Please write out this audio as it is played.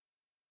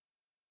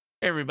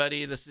Hey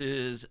everybody, this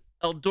is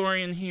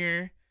Eldorian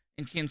here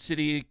in Kansas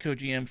City,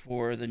 co-GM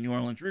for the New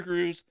Orleans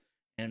Rougarous,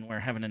 and we're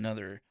having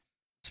another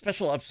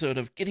special episode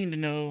of Getting to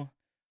Know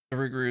the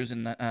Rougarous,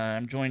 and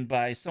I'm joined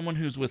by someone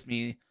who's with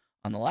me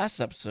on the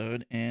last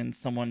episode, and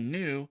someone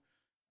new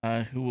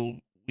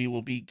we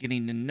will be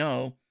getting to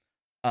know.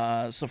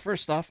 So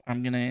first off,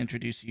 I'm going to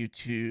introduce you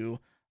to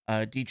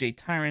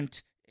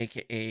DJTyrant,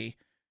 aka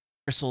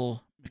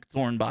Crystal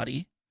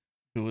McThornbody,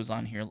 who was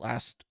on here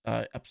last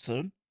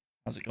episode.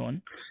 How's it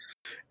going?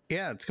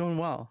 Yeah, it's going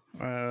well.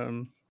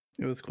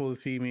 It was cool to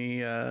see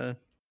me,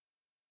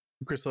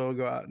 Crystal,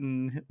 go out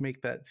and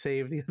make that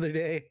save the other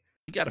day.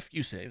 You got a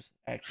few saves,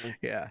 actually.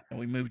 Yeah. And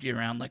we moved you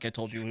around like I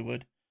told you we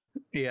would.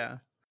 Yeah.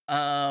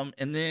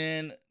 And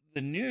then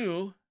the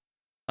new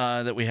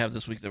that we have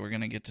this week that we're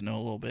going to get to know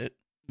a little bit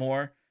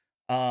more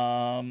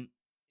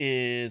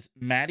is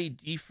Matty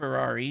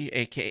Deferrari,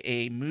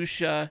 aka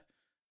Musha,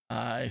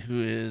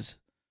 who's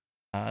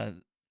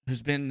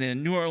been the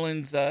New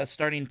Orleans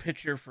starting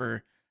pitcher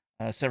for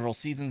several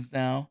seasons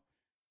now.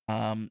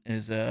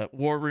 Is a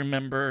war room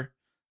member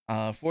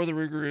for the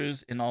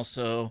Rougarous and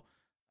also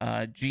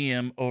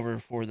GM over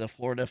for the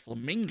Florida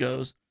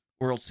Flamingos,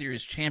 World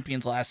Series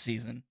champions last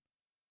season.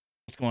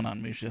 What's going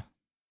on, Musha?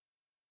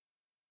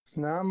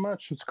 Not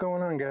much. What's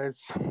going on,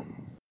 guys?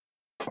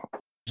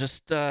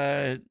 Just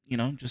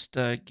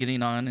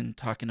getting on and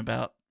talking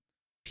about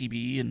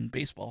PBE and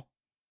baseball.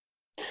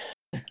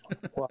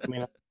 Well, I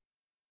mean,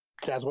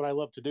 that's what I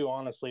love to do,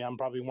 honestly. I'm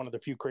probably one of the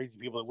few crazy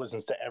people that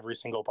listens to every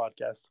single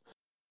podcast.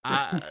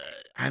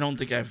 I don't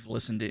think I've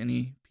listened to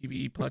any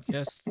PBE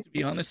podcasts, to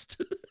be honest.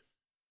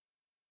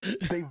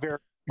 They vary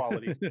in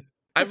quality.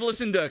 I've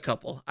listened to a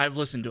couple.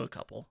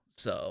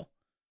 So,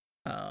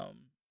 a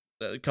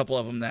couple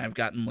of them that I've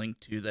gotten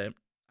linked to that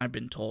I've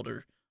been told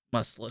are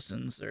must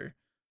listens, or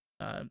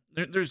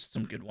there's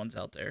some good ones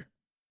out there.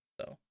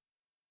 So,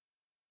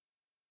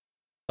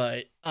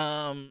 but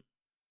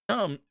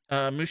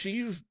Musha,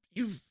 you've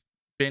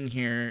been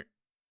here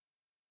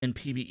in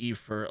PBE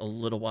for a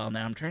little while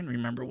now. I'm trying to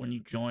remember when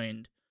you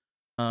joined.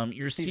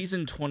 Your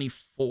season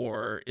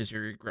 24 is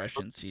your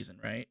regression season,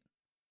 right?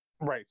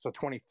 Right. So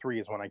 23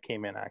 is when I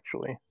came in,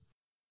 actually.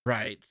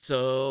 Right.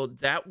 So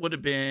that would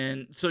have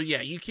been. So yeah,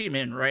 you came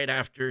in right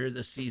after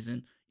the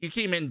season. You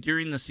came in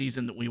during the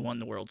season that we won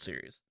the World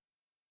Series,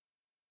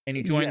 and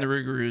you joined the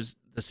Rougarous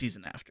the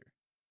season after.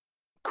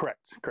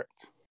 Correct.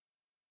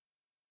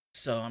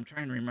 So I'm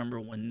trying to remember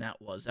when that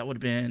was. That would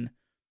have been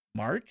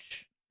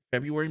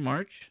February,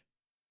 March.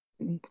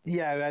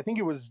 Yeah, I think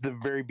it was the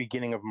very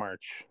beginning of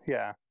March.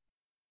 Yeah.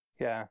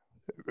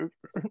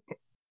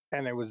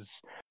 And it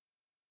was,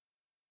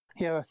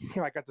 I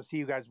got to see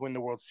you guys win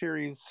the World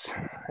Series,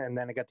 and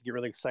then I got to get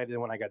really excited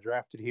when I got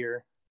drafted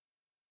here.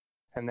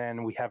 And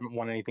then we haven't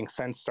won anything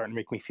since, starting to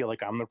make me feel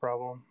like I'm the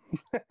problem.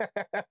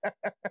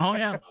 Oh,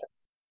 yeah.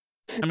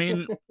 I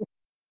mean,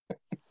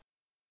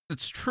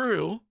 it's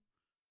true.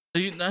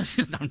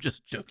 I'm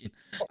just joking.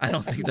 I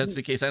don't think that's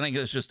the case. I think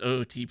it's just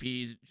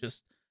OTP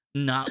just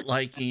not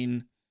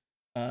liking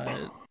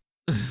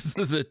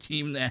the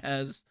team that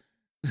has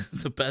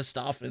the best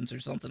offense or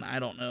something. I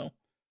don't know.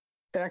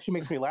 It actually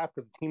makes me laugh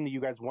because the team that you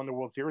guys won the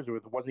World Series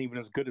with wasn't even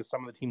as good as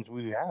some of the teams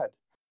we've had.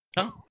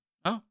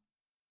 Oh.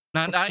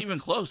 Not even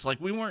close. Like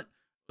we were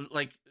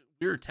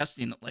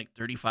testing at like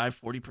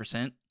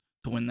 35-40%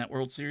 to win that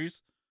World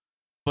Series.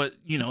 But,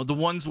 the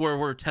ones where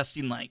we're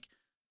testing like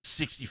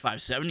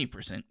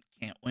 65-70%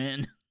 can't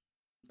win.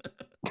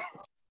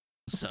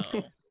 So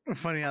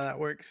Funny how that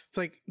works.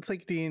 It's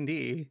like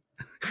D&D.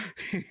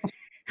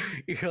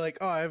 You're like,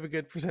 oh, I have a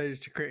good percentage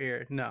to crit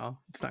here. No,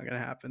 it's not gonna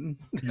happen.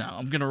 No,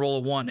 I'm gonna roll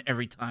a 1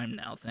 every time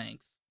now.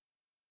 Thanks.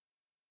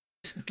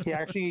 Yeah,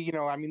 actually,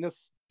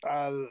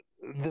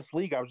 this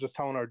league, I was just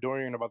telling our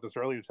Dorian about this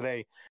earlier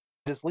today.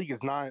 This league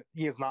is not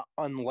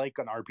unlike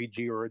an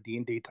RPG or a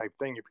D&D type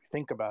thing. If you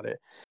think about it,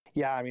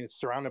 yeah, I mean, it's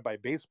surrounded by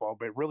baseball,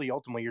 but really,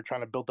 ultimately, you're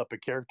trying to build up a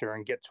character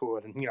and get to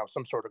it, and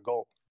some sort of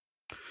goal.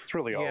 It's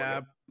really all.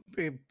 Yeah,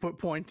 put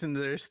points into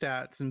their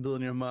stats and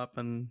building them up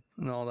and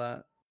all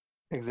that.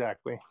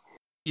 Exactly.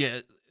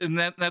 Yeah, and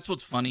that's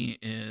what's funny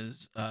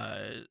is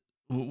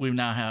we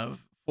now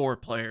have 4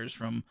 players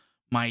from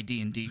my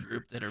D&D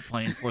group that are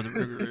playing for the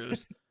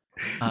Rougarous.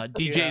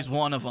 DJ's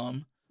one of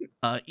them.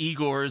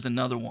 Igor's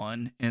another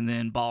one, and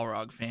then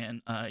Balrog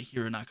fan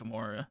Hiro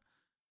Nakamura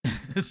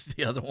is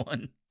the other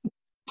one.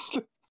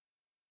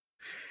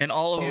 And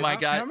all of them I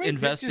got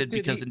invested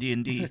because of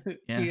D&D.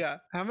 Yeah.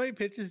 How many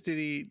pitches did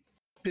he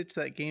pitch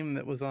that game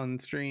that was on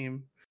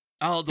stream?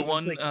 Oh, the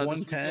one like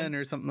 110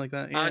 or something like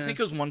that. Yeah. I think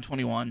it was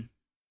 121.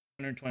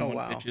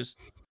 121 pitches.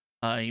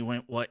 He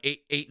went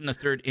 8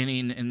 1/3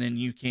 inning, and then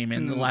you came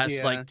in the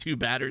last like 2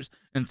 batters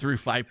and threw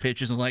 5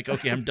 pitches and like,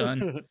 okay, I'm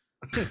done.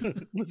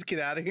 Let's get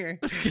out of here.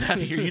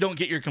 You don't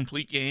get your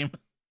complete game.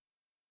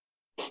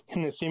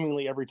 And then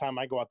seemingly every time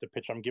I go out to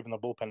pitch, I'm giving the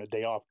bullpen a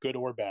day off, good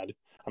or bad.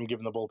 I'm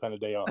giving the bullpen a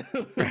day off.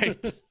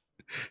 Right.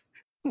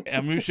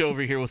 And Musha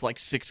over here with like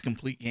 6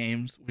 complete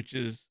games, which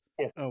is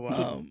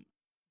the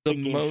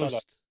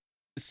most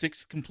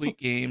 6 complete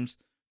games.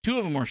 2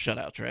 of them were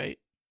shutouts, right?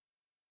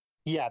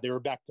 Yeah, they were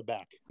back to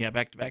back. Yeah,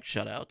 back-to-back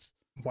shutouts.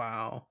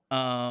 Wow.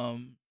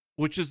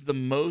 Which is the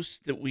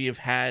most that we have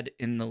had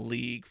in the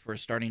league for a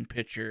starting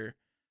pitcher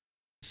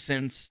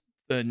since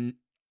the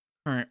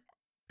current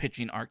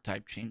pitching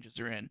archetype changes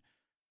are in.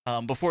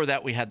 Before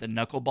that, we had the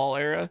knuckleball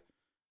era,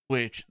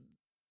 which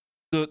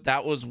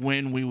that was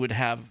when we would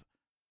have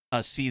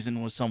a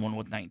season with someone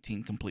with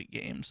 19 complete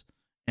games,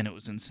 and it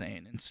was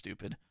insane and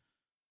stupid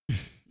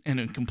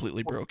and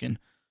completely broken.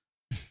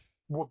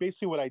 Well,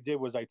 basically what I did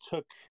was I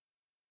took,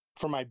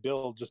 for my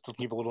build, just to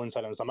give a little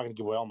insight on this, I'm not going to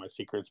give away all my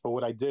secrets, but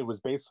what I did was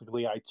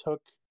basically I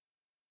took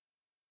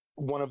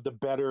one of the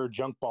better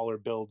junk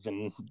baller builds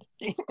in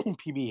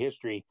PB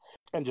history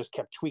and just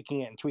kept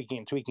tweaking it and tweaking it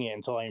and tweaking it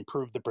until I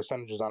improved the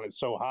percentages on it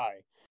so high.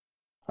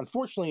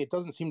 Unfortunately, it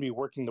doesn't seem to be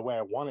working the way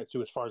I want it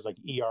to as far as like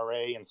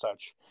ERA and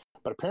such.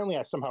 But apparently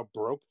I somehow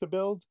broke the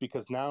build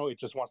because now it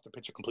just wants to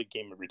pitch a complete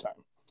game every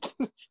time.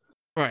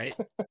 Right.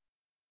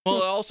 Well,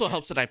 it also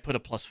helps that I put a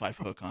 +5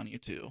 hook on you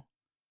too.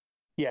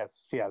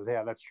 Yes, yeah,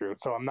 that's true.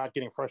 So I'm not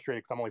getting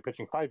frustrated because I'm only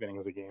pitching 5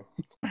 innings a game.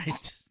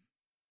 Right.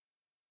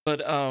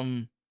 But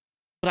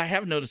I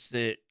have noticed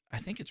that I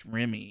think it's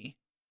Remy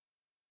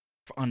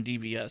on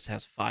DVS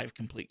has 5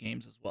 complete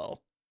games as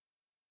well.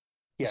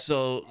 Yes.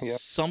 So yep.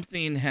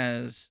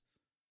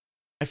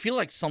 I feel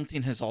like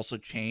something has also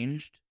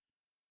changed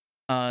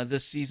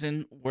this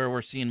season where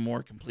we're seeing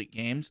more complete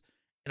games.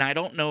 And I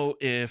don't know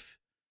if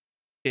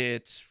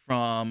it's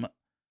from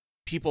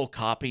people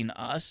copying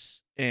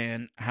us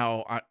and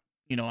how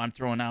I'm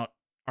throwing out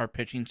our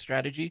pitching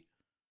strategy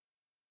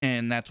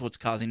and that's what's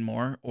causing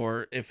more,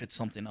 or if it's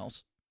something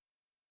else.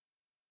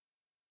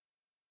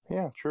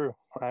 Yeah, true.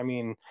 I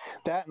mean,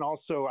 that, and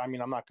also, I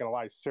mean, I'm not going to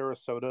lie,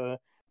 Sarasota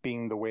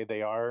being the way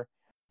they are,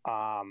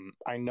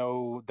 I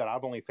know that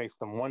I've only faced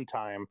them one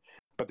time,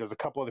 but there's a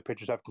couple other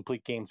pitchers who have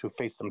complete games who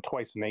faced them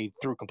twice, and they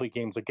threw complete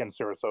games against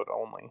Sarasota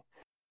only.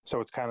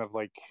 So it's kind of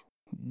like,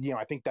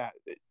 I think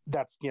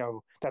that's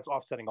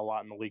offsetting a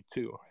lot in the league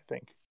too, I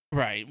think.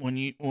 Right. When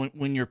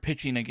you're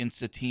pitching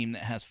against a team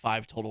that has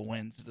 5 total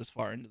wins this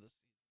far into the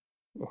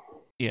season.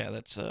 Yeah,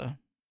 that's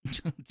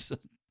it's,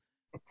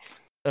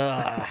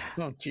 Oh,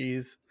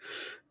 jeez.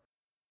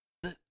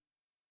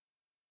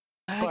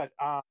 But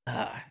I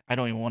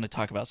don't even want to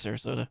talk about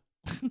Sarasota.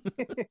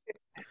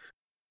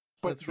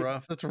 That's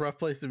rough. That's a rough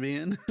place to be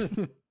in.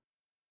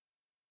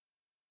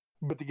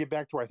 But to get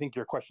back to where I think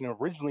your question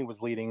originally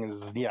was leading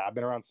is, I've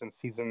been around since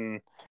season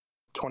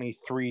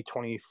 23,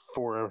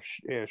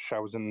 24-ish. I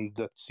was in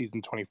the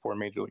season 24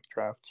 Major League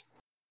Draft.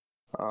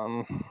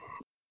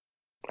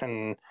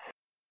 And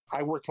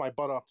I worked my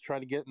butt off to try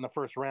to get in the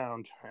first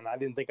round, and I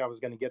didn't think I was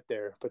going to get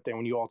there. But then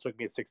when you all took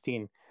me at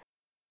 16,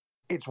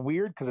 it's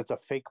weird because it's a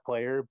fake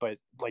player, but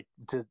like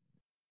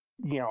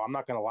I'm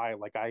not going to lie.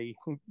 Like I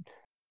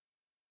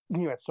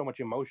had so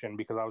much emotion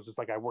because I was just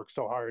like, I worked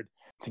so hard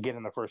to get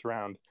in the first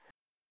round.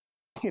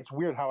 It's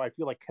weird how I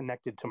feel like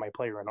connected to my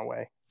player in a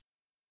way.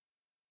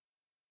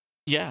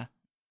 Yeah.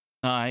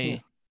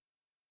 I'm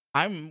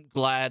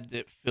glad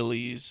that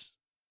Phillies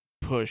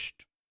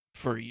pushed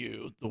for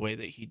you the way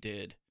that he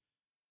did.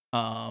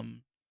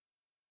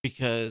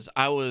 Because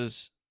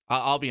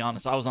I'll be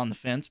honest, I was on the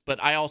fence,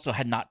 but I also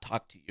had not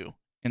talked to you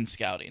in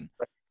scouting.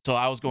 So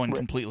I was going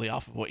completely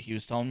off of what he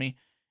was telling me.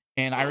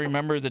 And I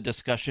remember the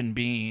discussion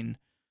being,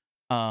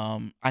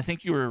 I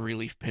think you were a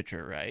relief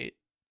pitcher, right?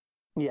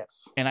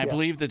 Yes. And I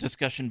believe the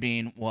discussion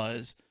being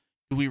was,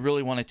 do we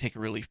really want to take a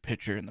relief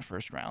pitcher in the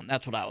first round?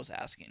 That's what I was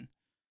asking,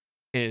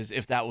 is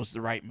if that was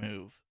the right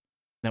move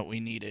that we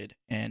needed.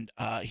 And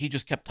he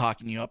just kept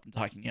talking you up.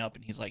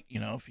 And he's like,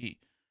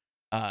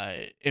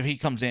 if he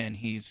comes in,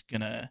 he's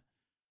gonna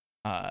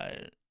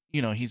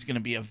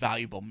be a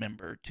valuable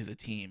member to the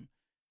team.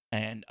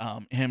 And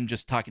him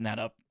just talking that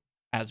up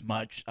as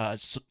much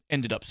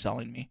ended up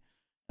selling me.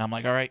 And I'm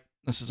like, all right,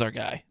 this is our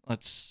guy.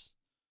 Let's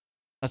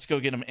go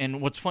get him.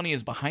 And what's funny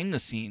is behind the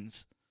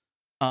scenes,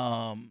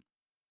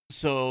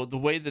 so the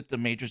way that the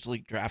Majors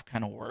League Draft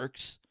kind of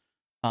works,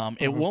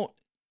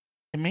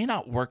 it may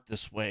not work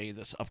this way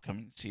this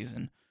upcoming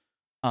season.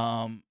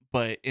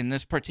 But in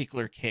this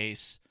particular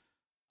case,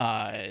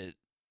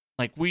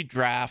 like we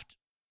draft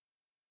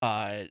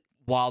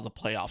while the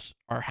playoffs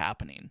are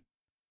happening.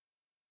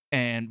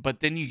 But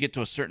then you get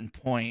to a certain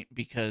point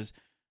because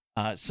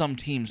some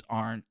teams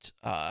aren't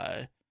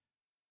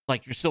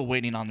like you're still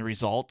waiting on the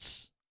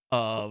results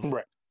of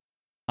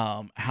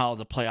how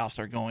the playoffs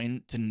are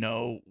going to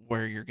know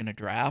where you're going to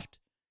draft.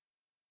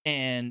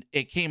 And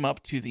it came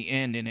up to the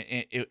end, and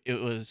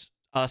it was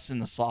us in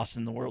the Sauce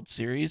in the World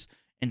Series.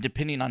 And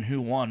depending on who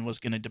won was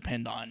going to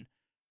depend on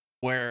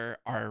where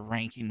our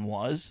ranking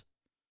was.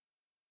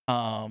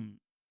 And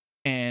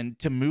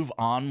to move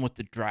on with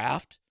the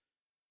draft,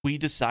 we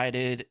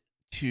decided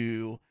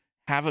to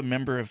have a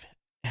member of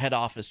head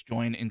office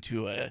join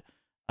into a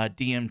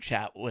DM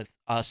chat with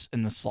us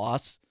in the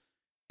Sauce.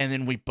 And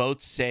then we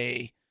both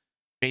say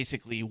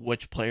basically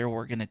which player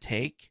we're going to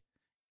take.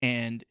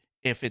 And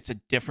if it's a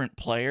different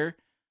player,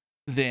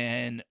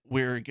 then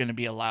we're going to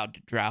be allowed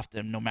to draft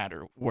them no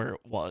matter where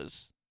it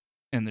was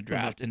in the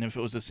draft. And if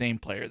it was the same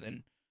player,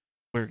 then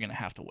we're gonna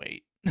have to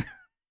wait.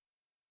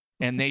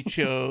 And they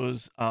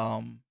chose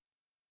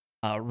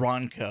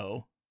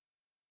Ronco,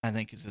 I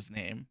think is his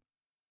name,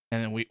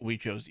 and then we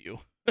chose you.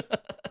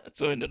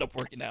 So it ended up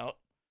working out.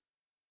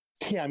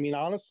 Yeah, I mean,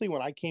 honestly,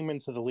 when I came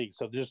into the league,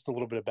 so just a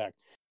little bit of back.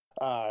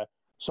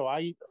 So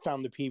I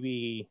found the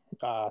PB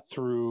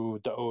through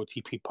the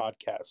OOTP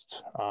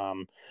podcast.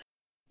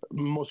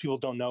 Most people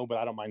don't know, but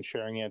I don't mind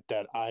sharing it,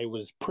 that I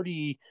was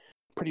pretty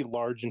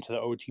large into the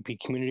OOTP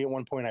community at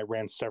one point. I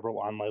ran several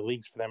online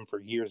leagues for them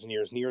for years and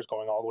years and years,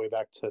 going all the way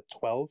back to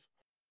 12.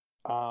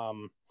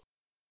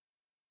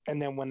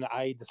 And then when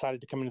I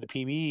decided to come into the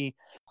PB,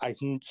 I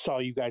saw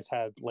you guys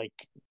had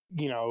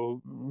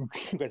you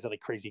guys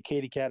had Crazy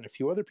Katy Cat and a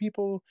few other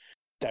people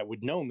that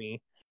would know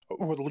me,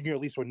 or at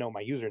least would know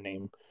my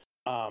username.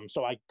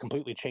 So I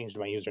completely changed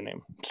my username.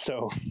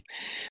 So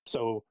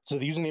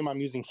the username I'm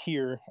using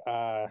here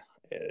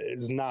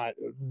is not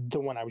the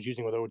one I was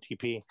using with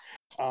OTP.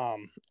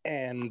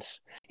 And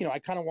I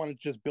kind of wanted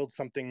to just build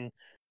something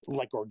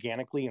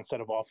organically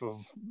instead of off of,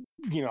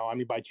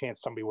 by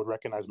chance somebody would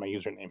recognize my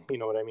username. You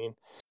know what I mean?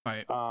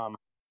 Right.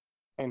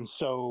 And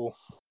so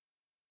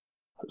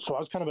I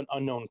was kind of an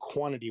unknown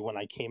quantity when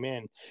I came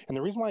in. And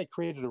the reason why I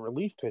created a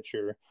relief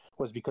pitcher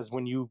was because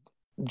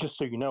just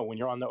so you know, when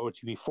you're on the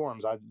OTP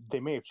forums,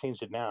 they may have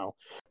changed it now,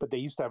 but they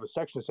used to have a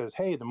section that says,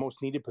 hey, the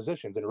most needed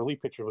positions, and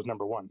relief pitcher was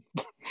number 1.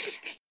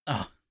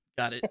 Oh,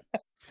 got it.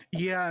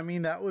 Yeah, I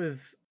mean, that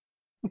was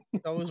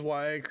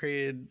why I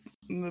created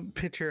the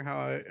picture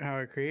how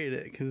I created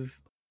it,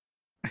 because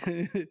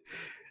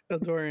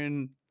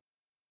Eldorian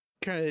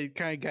kind of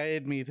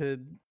guided me to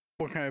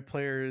what kind of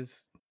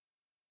players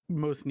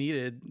most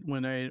needed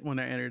when I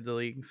entered the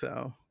league.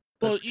 So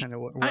that's kind of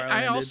where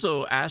I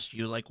also asked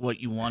you what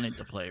you wanted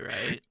to play,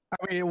 right?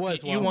 I mean, it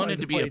was you wanted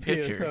to be a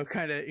pitcher, too, so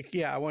kind of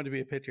I wanted to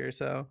be a pitcher.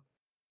 So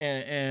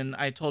and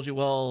I told you,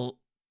 well,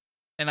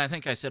 and I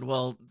think I said,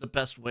 well, the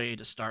best way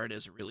to start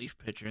is a relief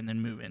pitcher and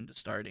then move into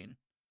starting.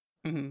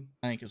 Mm-hmm.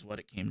 I think is what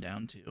it came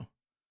down to.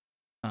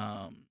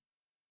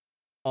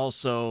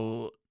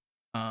 Also,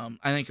 I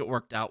think it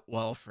worked out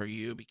well for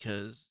you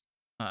because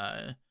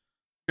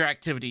your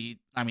activity,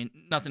 I mean,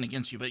 nothing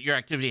against you, but your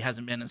activity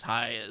hasn't been as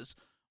high as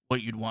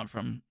what you'd want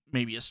from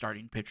maybe a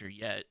starting pitcher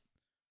yet.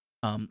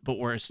 But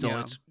where still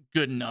it's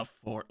good enough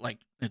for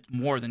it's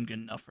more than good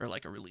enough for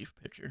a relief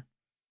pitcher.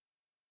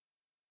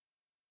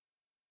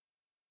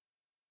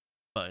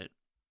 But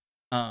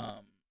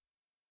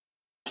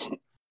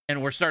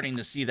and we're starting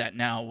to see that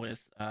now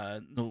with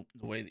the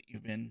way that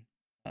you've been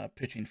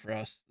pitching for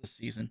us this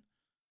season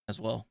as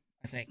well,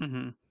 I think.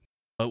 Mm-hmm.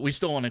 But we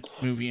still want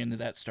to move you into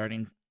that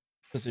starting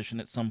position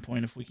at some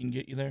point if we can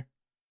get you there.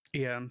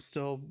 Yeah, I'm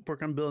still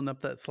working on building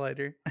up that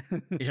slider.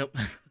 Yep.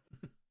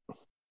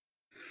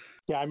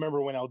 Yeah, I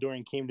remember when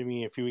Eldorian came to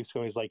me a few weeks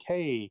ago. He's like,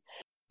 "Hey,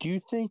 do you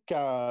think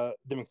the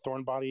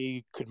McThorn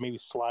body could maybe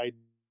slide,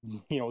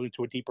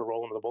 into a deeper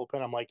role into the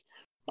bullpen?" I'm like,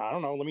 "I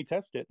don't know. Let me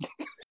test it."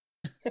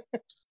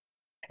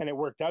 And it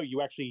worked out.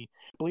 You actually,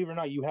 believe it or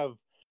not, you have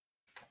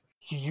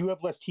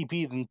less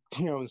TP than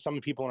some of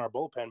the people in our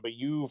bullpen, but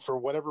you, for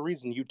whatever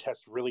reason, you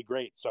test really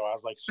great. So I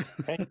was like,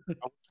 "Hey,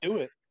 let's do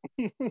it."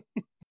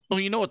 Well,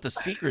 you know what the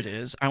secret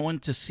is? I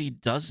went to see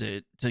Does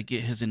It to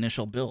get his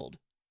initial build.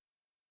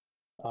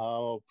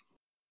 Oh.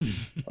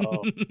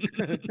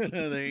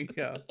 There you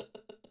go.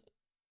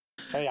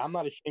 Hey, I'm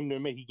not ashamed to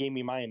admit he gave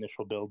me my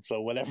initial build,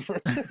 so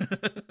whatever.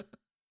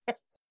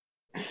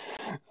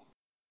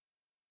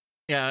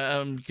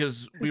 Yeah,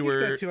 because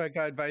that's who I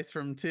got advice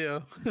from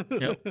too.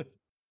 Yep.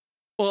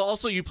 Well,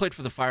 also you played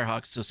for the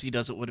Firehawks, so C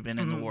Does It would have been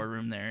in the war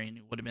room there, and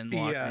it would have been in the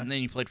locker room. And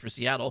then you played for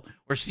Seattle,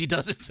 where C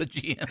Does It's a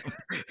GM.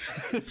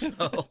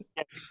 So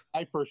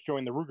I first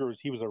joined the Rougarous.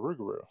 He was a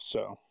Rougarous,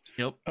 so.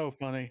 Yep. Oh,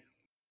 funny.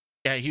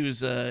 Yeah, he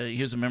was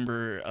a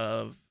member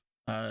of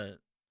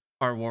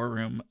our war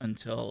room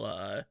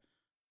until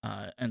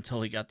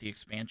he got the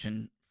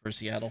expansion for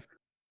Seattle.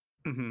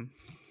 Mm-hmm.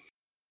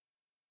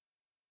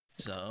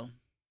 So,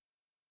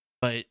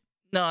 but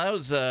no, that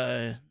was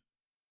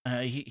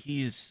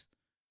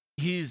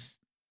he's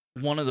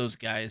one of those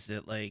guys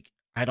that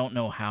I don't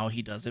know how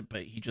he does it,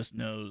 but he just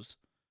knows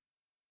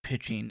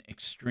pitching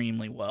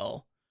extremely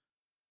well,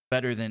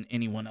 better than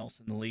anyone else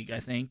in the league, I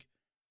think.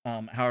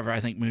 However, I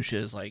think Musha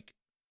is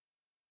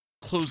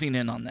closing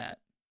in on that,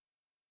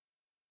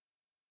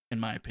 in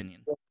my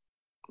opinion.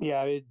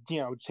 Yeah, it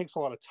takes a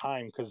lot of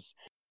time because,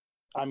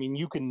 I mean,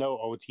 you can know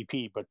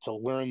OTP, but to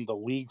learn the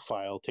league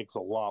file takes a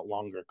lot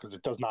longer because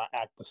it does not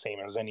act the same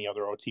as any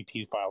other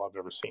OTP file I've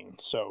ever seen.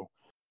 So,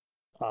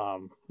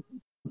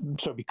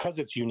 so because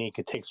it's unique,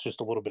 it takes just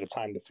a little bit of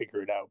time to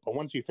figure it out. But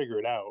once you figure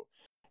it out,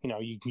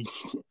 you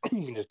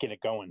can just get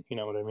it going. You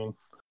know what I mean?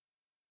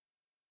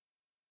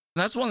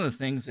 That's one of the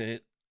things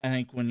that I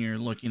think when you're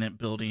looking at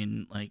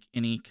building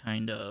any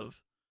kind of,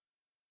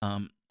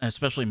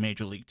 especially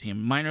major league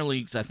team, minor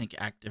leagues I think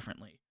act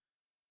differently,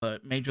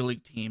 but major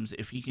league teams,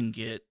 if you can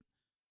get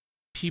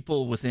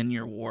people within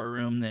your war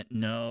room that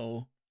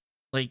know,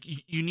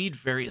 you need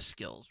various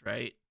skills,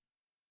 right?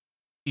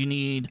 You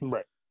need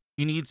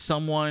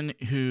someone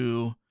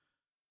who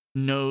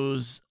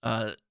knows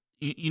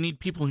you need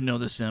people who know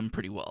the sim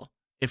pretty well.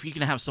 If you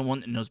can have someone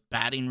that knows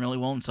batting really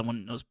well and someone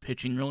that knows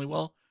pitching really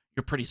well,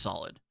 you're pretty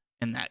solid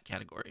in that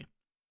category.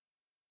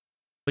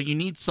 But you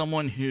need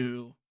someone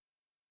who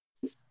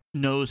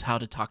knows how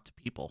to talk to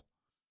people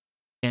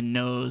and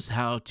knows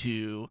how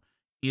to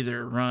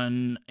either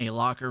run a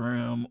locker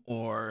room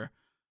or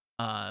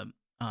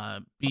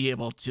be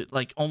able to,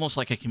 like, almost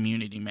like a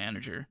community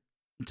manager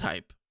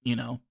type, you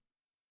know?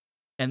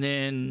 And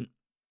then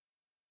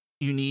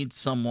you need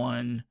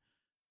someone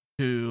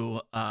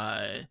who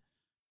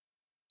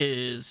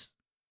is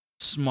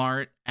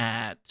smart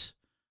at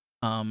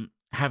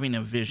having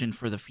a vision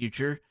for the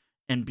future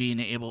and being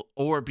able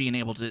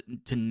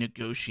to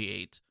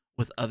negotiate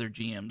with other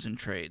GMs and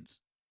trades.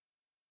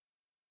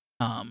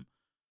 And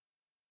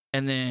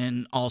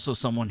then also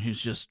someone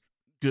who's just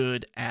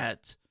good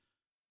at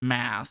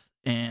math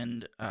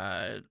and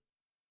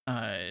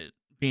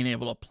being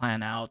able to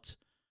plan out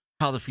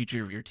how the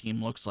future of your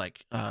team looks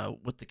like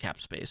with the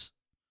cap space.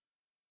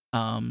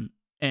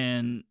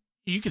 And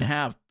you can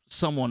have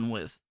someone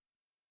with,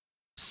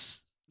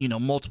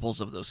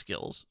 multiples of those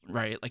skills,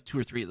 right? Like 2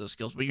 or 3 of those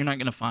skills, but you're not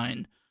going to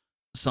find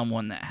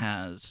someone that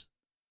has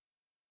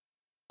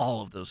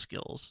all of those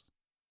skills.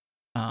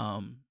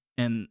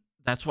 And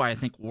that's why I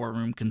think war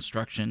room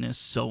construction is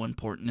so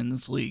important in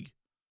this league,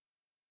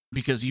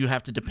 because you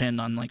have to depend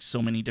on like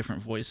so many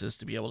different voices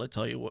to be able to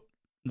tell you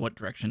what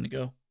direction to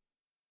go.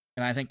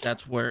 And I think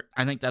that's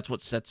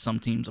what sets some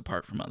teams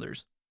apart from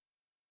others.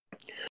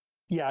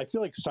 Yeah, I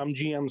feel like some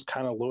GMs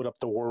kind of load up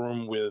the war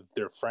room with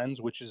their friends,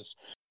 which is,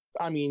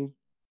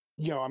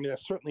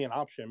 that's certainly an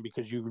option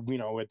because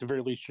at the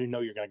very least, you're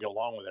going to get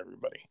along with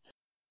everybody.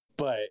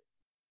 But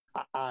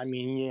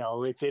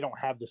if they don't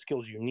have the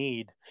skills you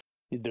need,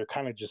 they're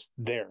kind of just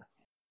there.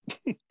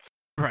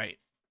 Right.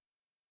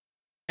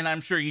 And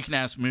I'm sure you can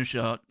ask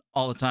Musha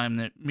all the time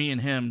that me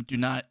and him do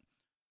not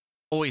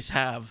always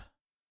have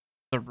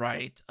the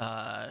right,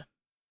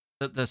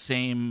 the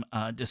same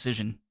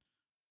decision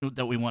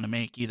that we want to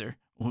make either.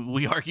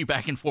 We argue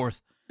back and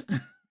forth.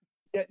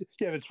 Yeah,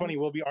 it's funny.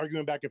 We'll be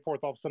arguing back and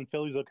forth. All of a sudden,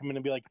 Phillies will come in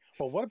and be like,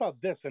 well, what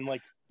about this? And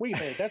like, wait a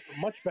minute, that's a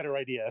much better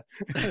idea.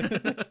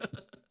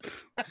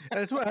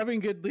 That's what having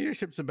good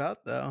leadership's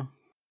about, though.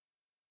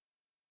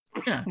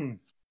 Yeah.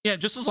 Yeah,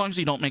 just as long as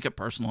you don't make it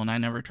personal, and I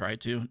never try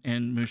to,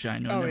 and Musha, I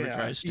know, never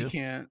tries to. You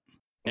can't.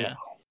 Yeah.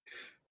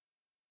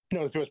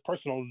 If it was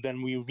personal,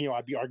 then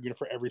I'd be arguing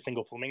for every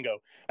single flamingo.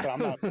 But I'm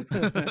not,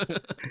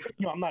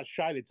 I'm not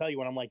shy to tell you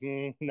when I'm like,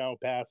 no,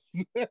 pass.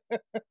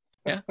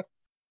 Yeah.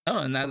 Oh,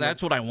 and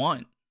that's what I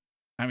want.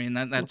 I mean,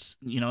 that's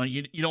you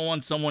don't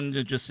want someone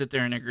to just sit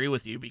there and agree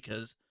with you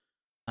because,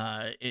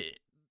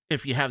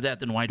 if you have that,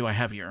 then why do I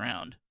have you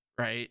around,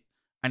 right?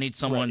 I need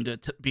someone to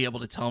be able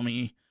to tell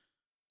me,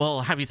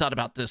 well, have you thought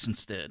about this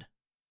instead?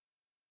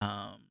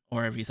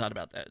 Or have you thought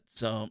about that?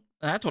 So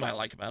that's what I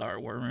like about our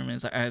war room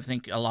is I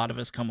think a lot of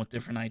us come with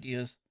different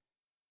ideas.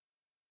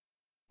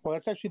 Well,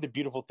 that's actually the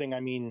beautiful thing. I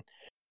mean,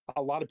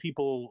 a lot of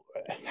people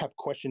have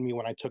questioned me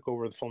when I took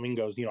over the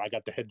Flamingos. I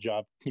got the head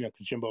job, because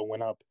Jimbo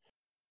went up.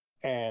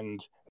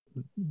 And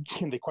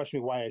they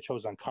questioned me why I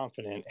chose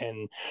Unconfident.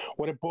 And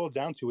what it boiled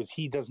down to is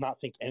he does not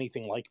think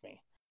anything like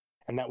me.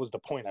 And that was the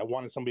point. I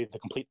wanted somebody the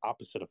complete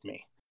opposite of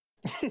me.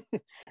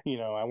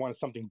 I wanted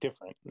something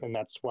different. And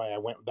that's why I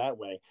went that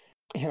way.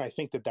 And I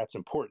think that that's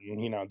important.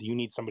 You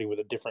need somebody with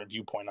a different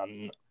viewpoint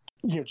on,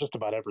 just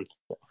about everything.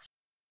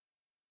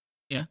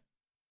 Yeah.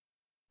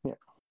 Yeah.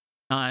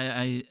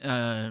 I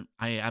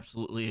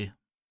absolutely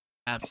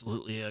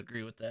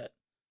agree with that.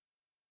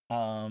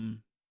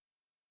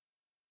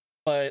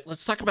 But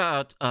let's talk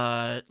about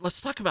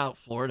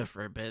Florida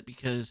for a bit,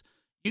 because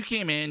you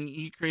came in,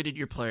 you created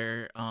your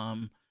player,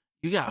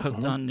 you got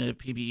hooked on to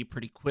PBE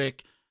pretty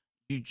quick.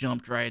 You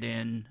jumped right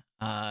in,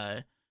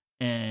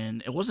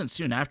 and it wasn't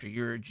soon after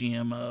you were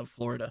GM of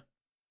Florida.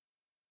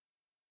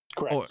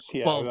 Correct.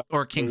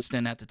 Or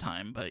Kingston at the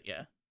time, but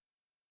yeah.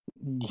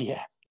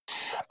 Yeah.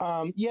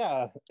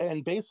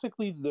 And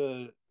basically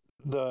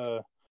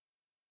the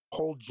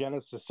whole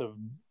genesis of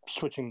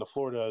switching to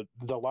Florida,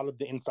 a lot of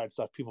the inside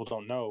stuff people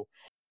don't know,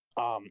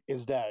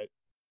 is that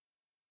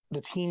the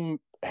team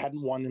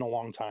hadn't won in a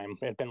long time.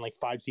 It had been like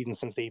 5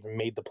 seasons since they even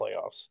made the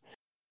playoffs.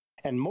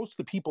 And most of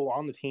the people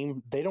on the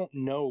team, they don't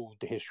know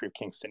the history of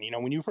Kingston.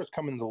 When you first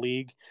come into the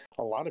league,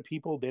 a lot of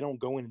people, they don't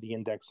go into the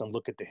index and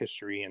look at the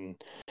history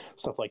and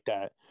stuff like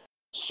that.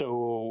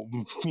 So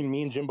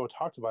me and Jimbo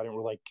talked about it, and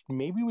we're like,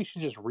 maybe we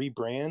should just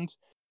rebrand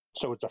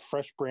so it's a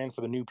fresh brand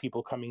for the new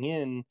people coming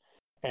in,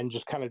 and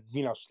just kind of,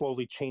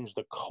 slowly change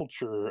the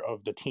culture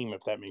of the team,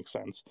 if that makes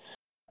sense,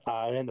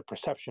 and the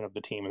perception of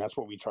the team. And that's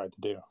what we tried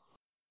to do.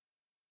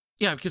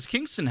 Yeah, because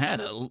Kingston had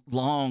a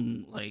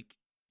long,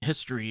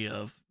 history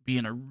of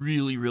being a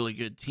really, really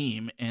good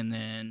team, and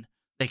then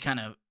they kind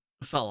of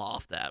fell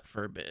off that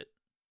for a bit.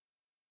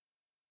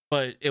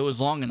 But it was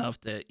long enough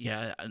that,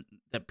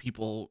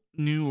 that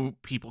new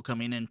people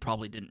coming in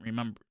probably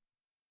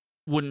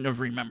wouldn't have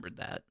remembered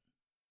that.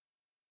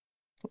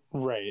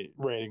 Right,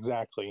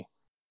 exactly.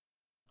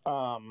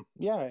 And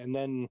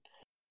then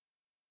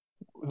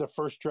the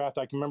first draft,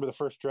 I can remember the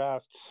first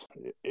draft.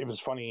 It was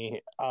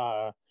funny.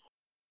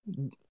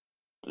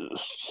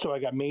 So I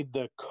got made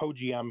the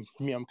co-GM,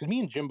 because me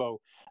and Jimbo,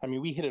 I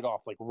mean, we hit it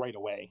off like right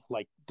away.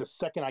 Like the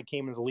second I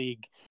came into the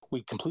league,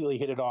 we completely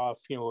hit it off.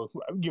 We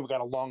got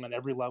along on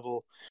every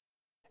level.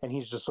 And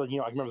he's just like,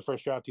 I remember the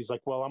first draft. He's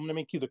like, "Well, I'm going to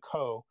make you the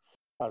co."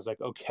 I was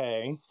like,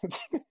 "Okay."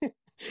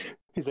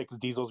 He's like, "Because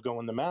Diesel's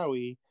going to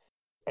Maui,"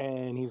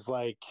 and he's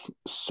like,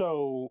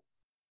 "So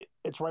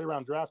it's right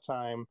around draft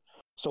time.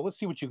 So let's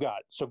see what you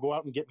got. So go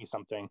out and get me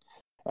something."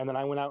 And then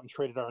I went out and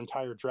traded our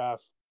entire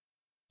draft.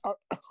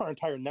 Our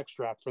entire next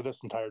draft for this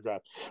entire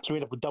draft. So we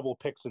ended up with double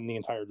picks in the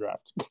entire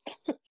draft.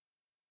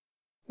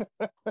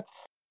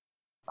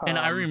 And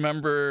I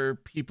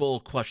remember people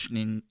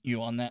questioning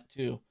you on that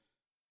too.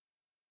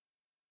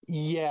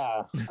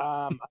 Yeah.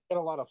 I got a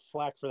lot of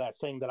flack for that,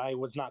 saying that I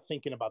was not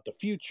thinking about the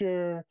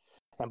future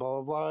and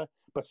blah, blah, blah.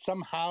 But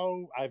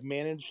somehow I've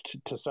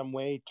managed to some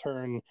way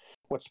turn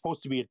what's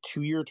supposed to be a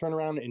 2-year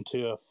turnaround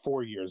into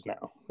 4 years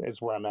now,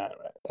 is where I'm at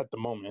the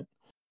moment.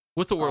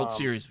 With the World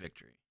Series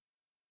victory.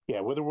 Yeah,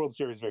 with a World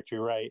Series victory,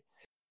 right?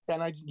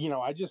 And I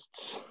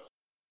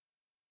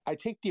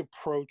take the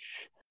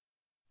approach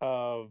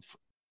of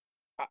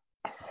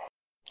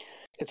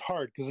it's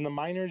hard because in the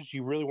minors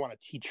you really want to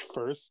teach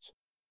first,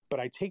 but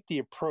I take the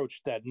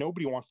approach that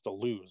nobody wants to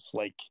lose.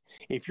 Like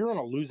if you're on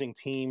a losing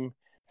team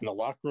and the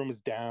locker room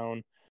is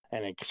down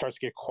and it starts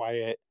to get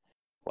quiet,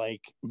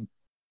 like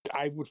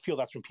I would feel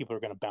that's when people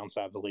are going to bounce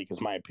out of the league, is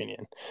my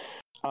opinion.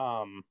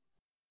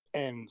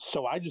 And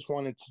so I just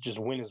wanted to just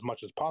win as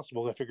much as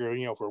possible. I figure,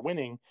 if we're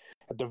winning,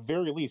 at the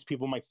very least,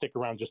 people might stick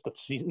around just to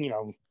see,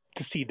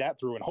 to see that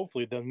through, and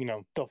hopefully then,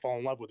 they'll fall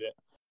in love with it.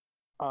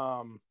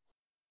 And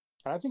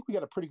I think we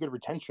got a pretty good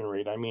retention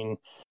rate. I mean,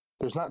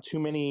 there's not too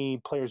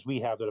many players we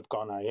have that have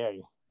gone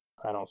IA,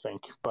 I don't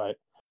think. But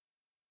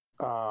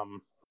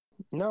no,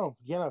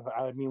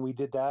 I mean, we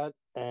did that,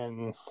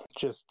 and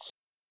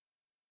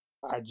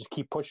I just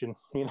keep pushing.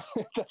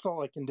 That's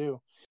all I can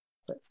do.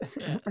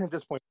 At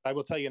this point, I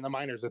will tell you, in the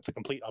minors, it's a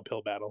complete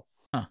uphill battle.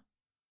 Huh.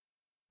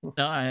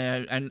 No,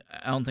 I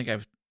don't think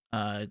I've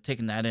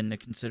taken that into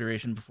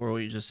consideration before what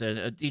you just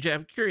said. DJ,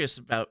 I'm curious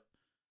about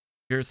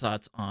your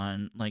thoughts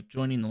on like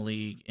joining the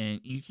league,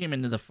 and you came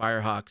into the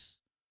Firehawks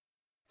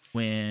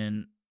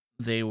when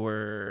they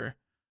were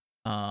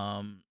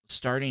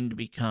starting to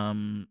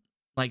become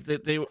like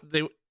they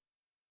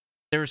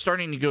were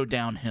starting to go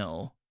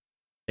downhill,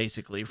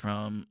 basically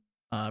from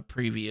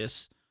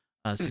previous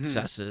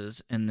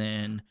successes, and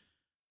then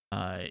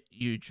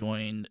you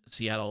joined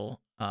Seattle,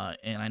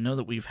 and I know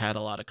that we've had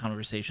a lot of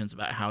conversations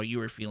about how you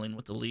were feeling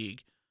with the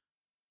league.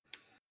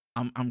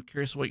 I'm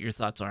curious what your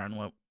thoughts are on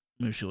what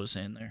Musha was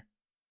saying there.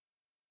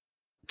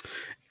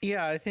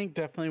 Yeah, I think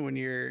definitely when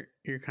you're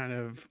kind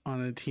of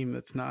on a team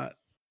that's not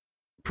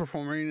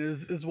performing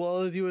as well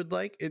as you would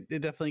like, it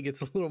definitely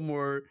gets a little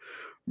more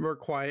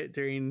quiet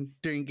during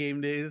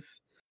game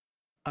days.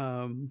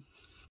 Yeah,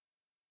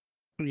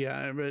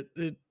 but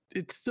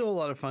it's still a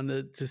lot of fun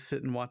to just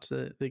sit and watch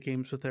the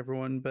games with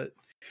everyone. But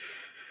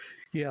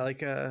yeah,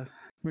 like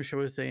Musha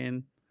was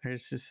saying,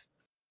 there's just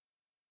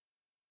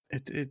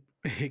it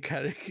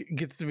kind of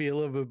gets to be a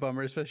little bit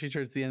bummer, especially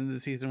towards the end of the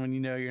season when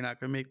you're not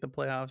going to make the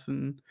playoffs,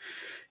 and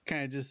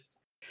kind of just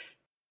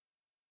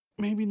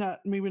maybe not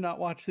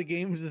watch the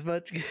games as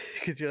much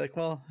because you're like,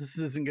 well, this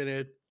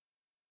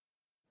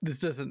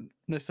doesn't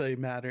necessarily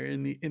matter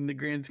in the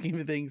grand scheme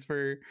of things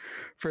for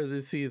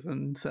this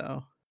season.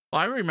 So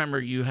well, I remember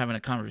you having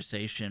a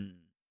conversation,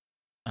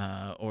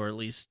 or at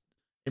least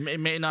it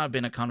may not have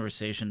been a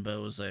conversation, but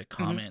it was a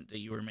comment that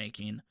you were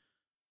making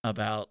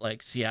about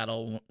like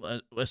Seattle,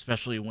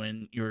 especially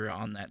when you were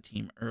on that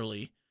team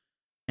early,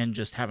 and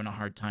just having a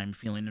hard time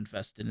feeling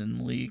invested in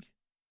the league.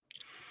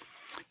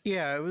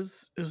 Yeah, it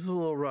was a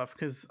little rough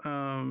because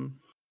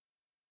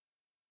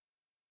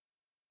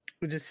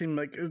it just seemed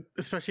like,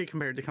 especially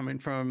compared to coming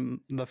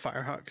from the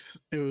Firehawks,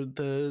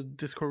 the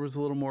Discord was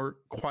a little more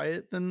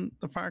quiet than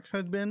the Firehawks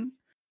had been.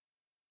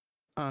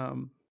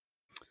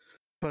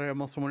 But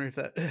I'm also wondering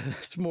if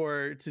that's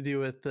more to do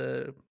with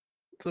the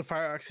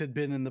Firehawks had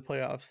been in the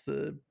playoffs.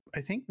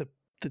 I think the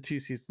 2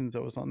 seasons I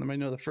was on them. I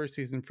know the first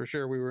season for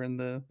sure we were in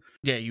the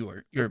you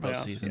were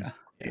both seasons.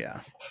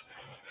 Yeah.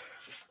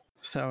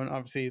 So, and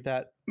obviously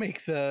that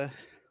makes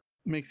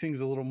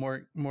things a little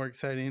more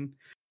exciting.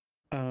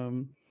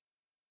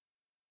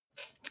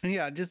 And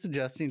yeah, just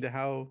adjusting to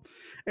how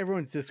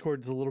everyone's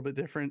Discord is a little bit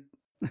different.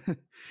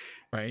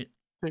 Right.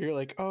 So you're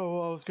like, oh,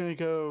 well, I was going to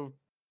go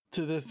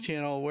to this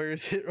channel. Where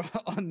is it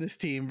on this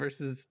team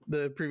versus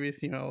the previous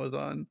team I was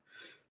on?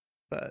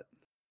 But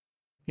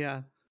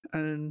yeah,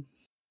 and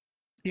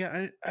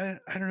yeah, I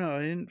don't know.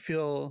 I didn't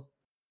feel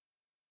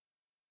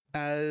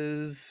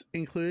as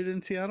included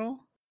in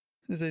Seattle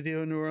as I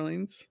do in New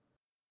Orleans,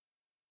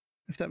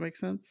 if that makes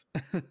sense.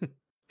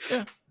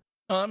 Yeah,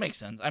 well, that makes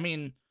sense. I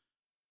mean,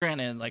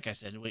 granted, like I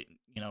said, we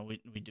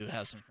do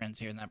have some friends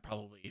here, and that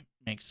probably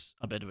makes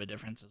a bit of a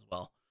difference as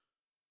well.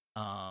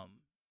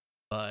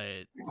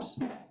 But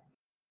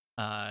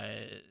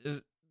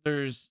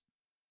there's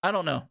I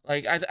don't know.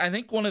 Like I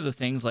think one of the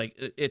things like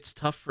it's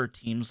tough for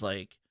teams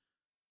like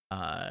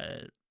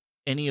uh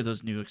any of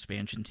those new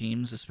expansion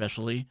teams,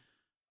 especially,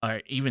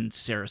 or even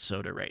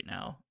Sarasota right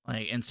now.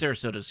 Like, and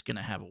Sarasota's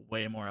gonna have a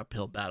way more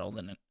uphill battle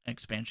than an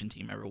expansion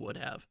team ever would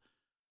have.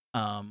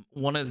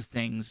 One of the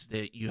things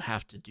that you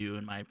have to do,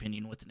 in my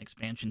opinion, with an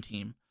expansion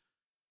team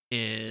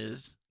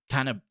is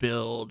kind of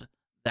build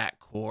that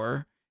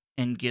core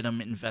and get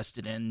them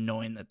invested in,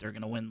 knowing that they're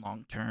gonna win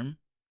long term.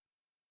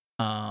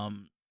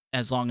 Um,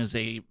 as long as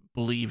they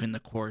believe in the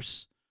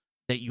course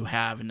that you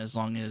have, and as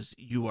long as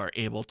you are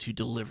able to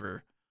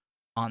deliver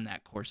on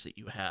that course that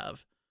you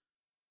have.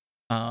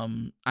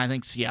 I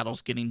think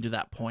Seattle's getting to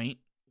that point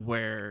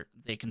where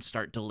they can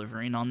start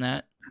delivering on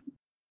that.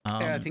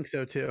 Yeah, I think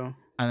so too.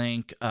 I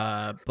think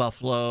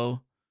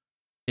Buffalo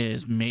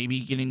is maybe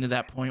getting to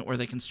that point where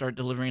they can start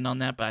delivering on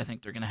that, but I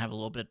think they're going to have a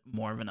little bit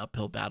more of an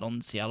uphill battle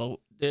than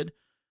Seattle did.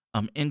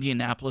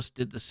 Indianapolis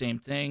did the same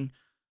thing.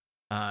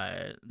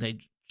 They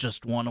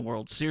just won a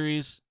World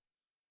Series.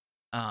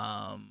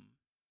 And,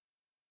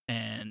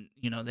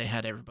 they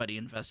had everybody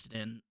invested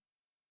in,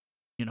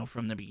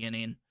 from the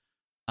beginning.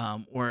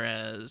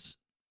 Whereas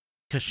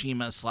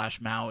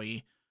Kashima /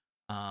 Maui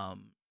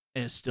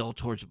is still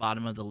towards the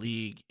bottom of the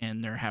league,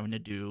 and they're having to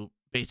do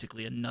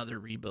basically another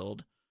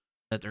rebuild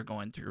that they're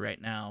going through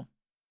right now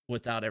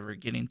without ever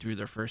getting through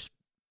their first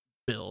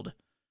build.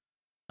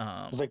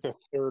 It's like their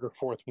third or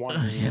fourth one.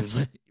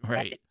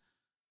 Right.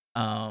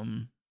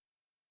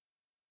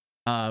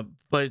 But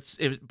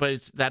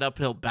it's that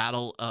uphill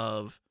battle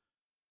of,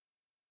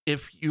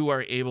 if you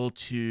are able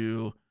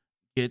to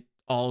get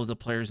all of the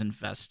players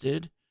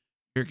invested,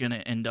 you're going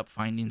to end up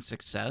finding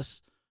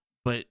success.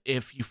 But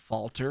if you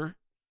falter,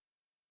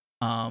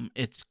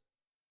 it's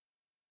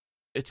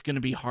going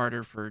to be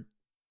harder for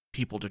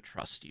people to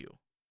trust you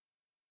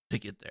to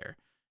get there.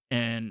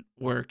 And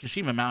where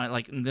Kashima Maui,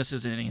 like, and this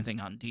isn't anything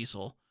on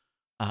Diesel,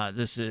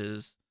 this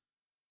is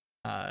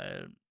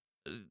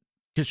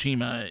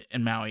Kashima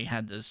and Maui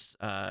had this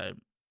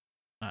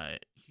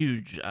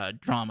huge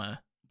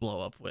drama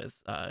blow up with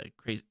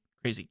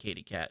crazy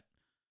Katie Cat,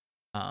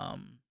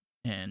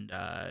 and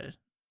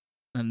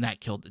that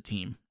killed the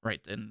team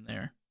right then and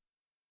there.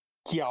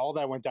 Yeah, all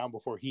that went down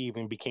before he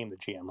even became the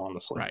GM,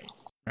 honestly.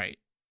 Right.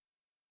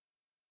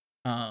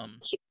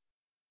 So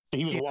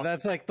he was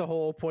that's like the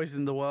whole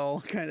poison the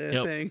well kind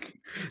of thing.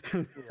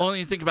 Well,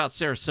 you think about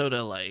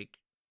Sarasota, like,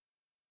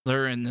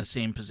 they're in the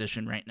same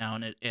position right now,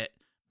 and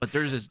but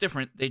theirs is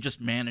different. They just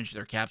managed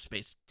their cap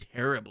space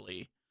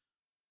terribly,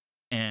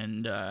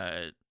 and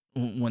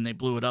when they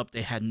blew it up,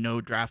 they had no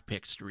draft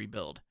picks to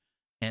rebuild,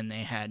 and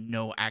they had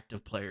no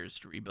active players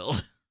to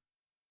rebuild.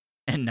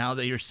 And now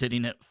they are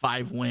sitting at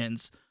 5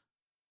 wins,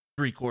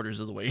 3/4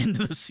 of the way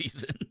into the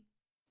season.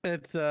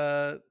 It's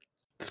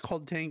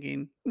called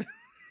tanking.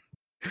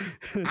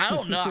 I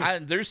don't know.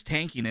 There's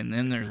tanking, and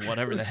then there's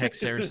whatever the heck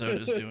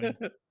Sarasota's doing.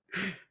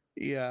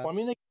 Yeah. Well, I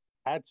mean, they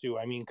had to.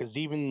 I mean, because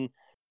even,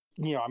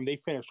 they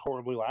finished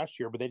horribly last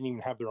year, but they didn't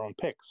even have their own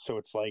picks. So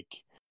it's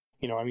like,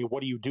 I mean,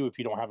 what do you do if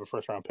you don't have a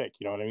first round pick?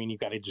 You know what I mean? You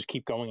got to just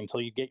keep going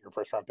until you get your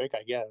first round pick,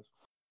 I guess.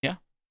 Yeah.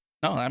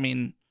 No, I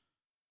mean,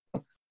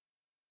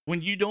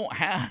 when you don't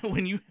have,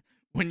 when you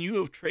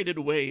have traded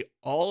away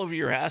all of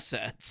your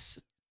assets,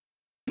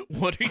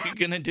 what are you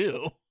gonna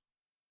do?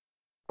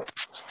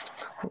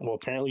 Well,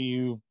 apparently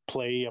you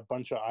play a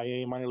bunch of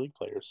IA minor league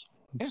players.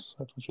 That's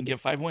what you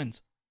get 5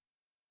 wins.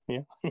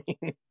 Yeah.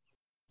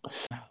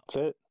 That's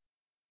it.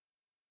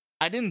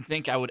 I didn't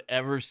think I would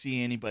ever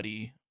see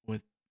anybody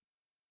with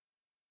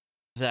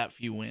that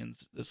few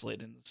wins this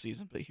late in the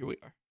season, but here we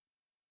are.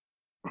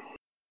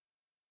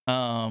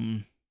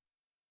 All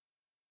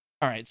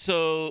right,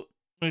 so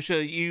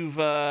Musha, you've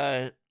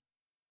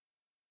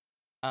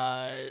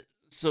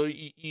so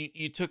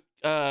you took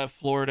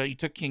Florida, you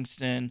took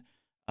Kingston,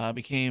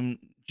 became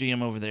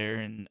GM over there,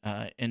 and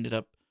ended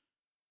up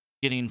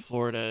getting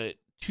Florida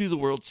to the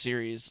World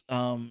Series,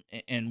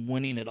 and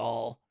winning it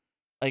all.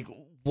 Like,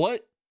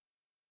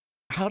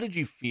 how did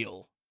you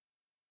feel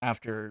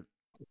after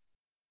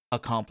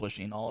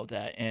accomplishing all of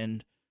that,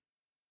 and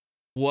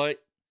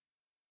what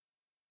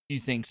do you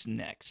think's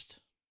next?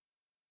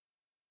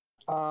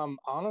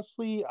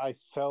 Honestly, I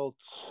felt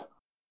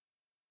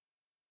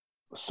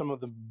some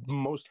of the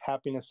most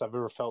happiness I've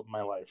ever felt in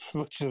my life,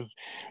 which is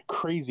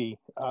crazy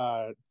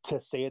to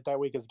say it that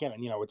way, because again,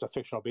 it's a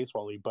fictional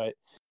baseball league, but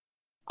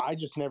I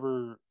just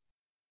never,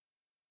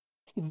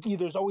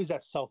 there's always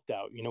that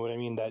self-doubt, you know what I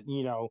mean? That,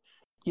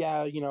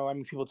 I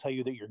mean, people tell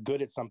you that you're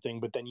good at something,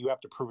 but then you have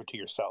to prove it to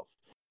yourself.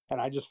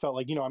 And I just felt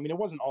like, I mean, it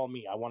wasn't all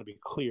me. I want to be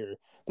clear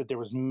that there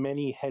was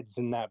many heads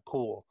in that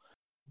pool,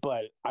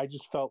 but I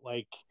just felt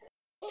like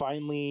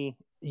finally,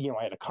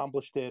 I had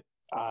accomplished it.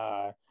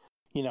 I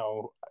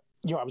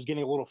was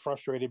getting a little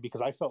frustrated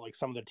because I felt like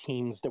some of the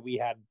teams that we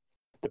had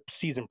the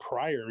season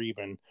prior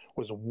even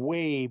was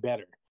way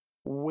better.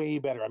 Way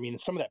better. I mean,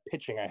 some of that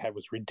pitching I had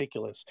was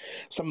ridiculous.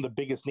 Some of the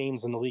biggest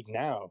names in the league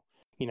now,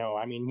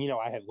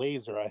 I had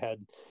Laser, I had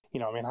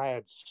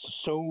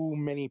so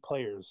many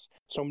players,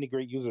 so many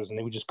great users,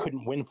 and we just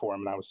couldn't win for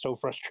them, and I was so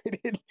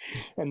frustrated.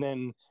 And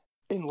then,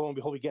 lo and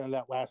behold, we get into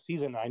that last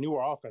season, I knew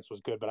our offense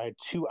was good, but I had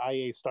 2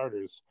 IA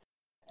starters,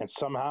 and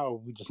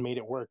somehow we just made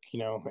it work,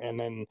 And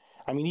then,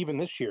 even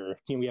this year,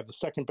 we have the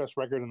second best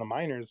record in the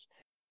minors,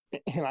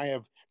 and I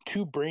have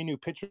 2 brand new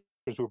pitchers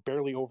who are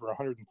barely over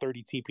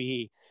 130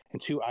 TPE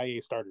and 2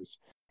 IA starters.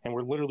 And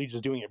we're literally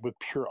just doing it with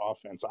pure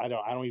offense. I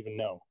don't even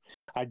know.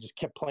 I just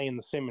kept playing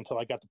the sim until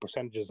I got the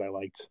percentages I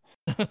liked.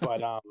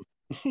 But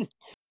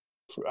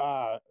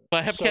but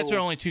Hepcats are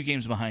only 2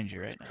 games behind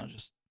you right now,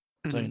 just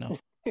so you know.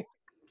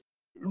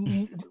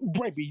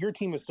 Right, but your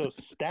team is so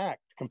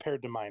stacked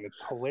compared to mine.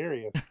 It's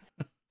hilarious.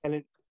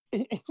 And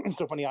it's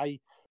so funny. I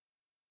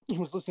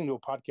was listening to a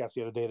podcast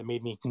the other day that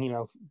made me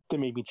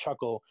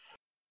chuckle,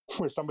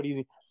 where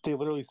they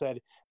literally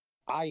said,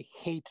 I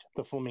hate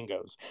the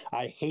Flamingos.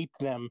 I hate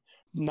them.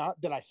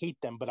 Not that I hate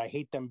them, but I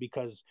hate them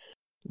because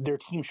their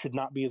team should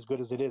not be as good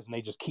as it is, and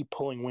they just keep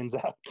pulling wins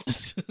out.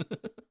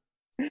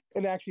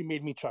 It actually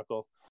made me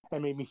chuckle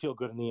and made me feel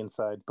good on the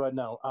inside. But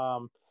no,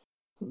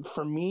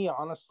 for me,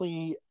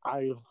 honestly,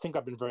 I think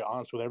I've been very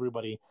honest with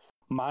everybody.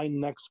 My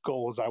next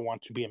goal is I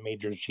want to be a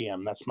majors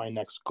GM. That's my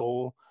next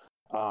goal.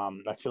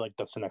 I feel like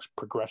that's the next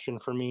progression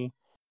for me.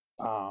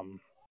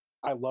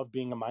 I love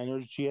being a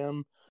minors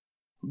GM,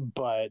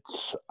 but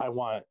I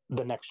want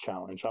the next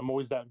challenge. I'm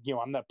always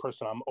I'm that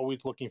person. I'm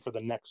always looking for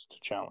the next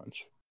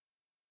challenge.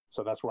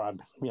 So that's where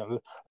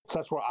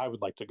that's where I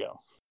would like to go.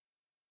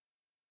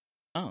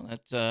 Oh,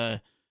 that's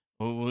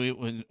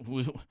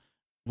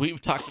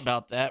we've talked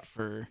about that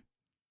for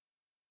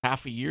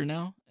half a year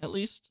now, at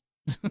least.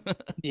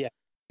 Yeah.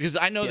 Because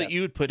I know that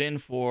you would put in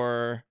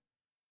for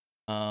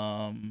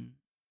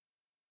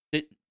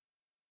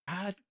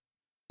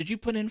did you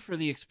put in for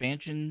the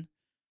expansion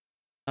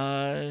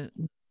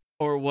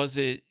or was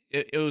it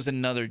was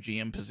another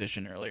GM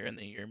position earlier in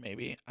the year?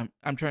 Maybe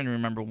I'm trying to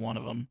remember one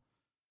of them.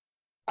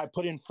 I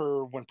put in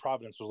for when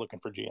Providence was looking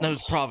for GMs. No, it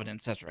was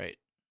Providence. That's right.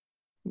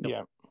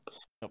 Yep.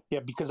 Yeah,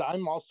 because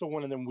I'm also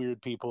one of them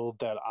weird people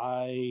that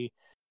I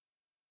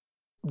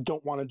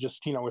don't want to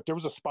just, if there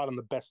was a spot on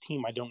the best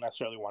team, I don't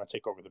necessarily want to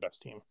take over the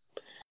best team.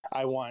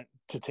 I want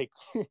to take,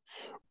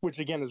 which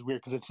again is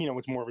weird because it's,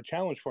 it's more of a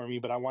challenge for me,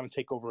 but I want to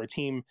take over a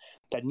team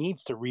that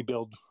needs to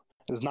rebuild,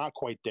 is not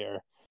quite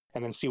there,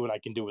 and then see what I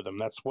can do with them.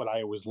 That's what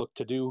I always look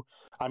to do.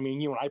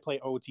 When I play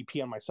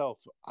OOTP on myself,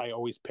 I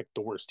always pick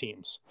the worst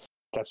teams.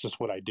 That's just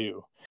what I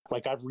do.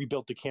 Like, I've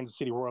rebuilt the Kansas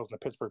City Royals and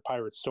the Pittsburgh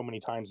Pirates so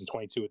many times in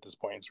 22 at this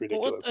point. It's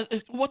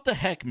ridiculous. What the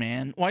heck,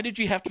 man? Why did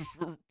you have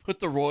to put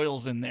the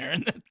Royals in there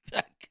in the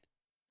deck?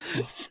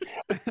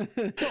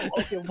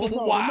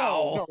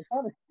 Wow.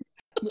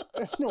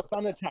 No, it's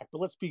on attack,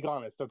 but let's be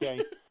honest, okay?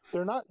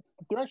 They're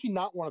actually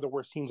not one of the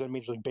worst teams in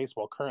Major League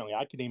Baseball currently.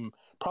 I could name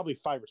probably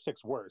 5 or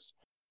 6 worse.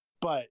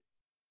 But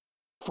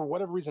for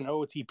whatever reason,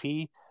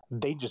 OOTP,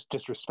 they just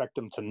disrespect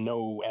them to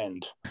no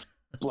end.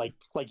 Like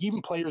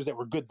even players that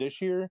were good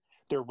this year,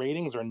 their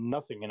ratings are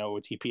nothing in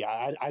OOTP.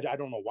 I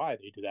don't know why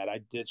they do that.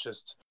 It's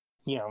just,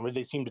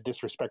 they seem to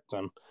disrespect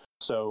them.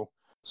 So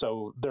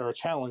they're a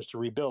challenge to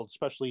rebuild,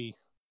 especially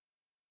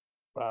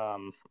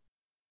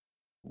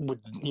with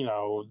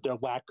their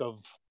lack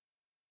of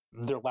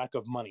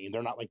money.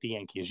 They're not like the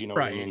Yankees, what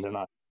I mean? They're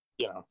not,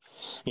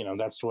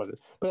 that's what it,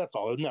 but that's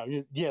all. No,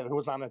 yeah, it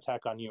was not an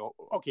attack on you.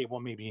 Okay, well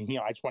maybe,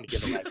 I just want to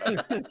give them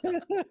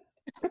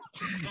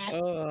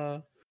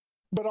that.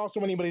 But also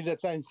anybody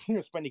that's spending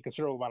a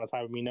considerable amount of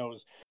time with me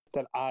knows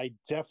that I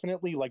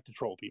definitely like to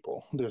troll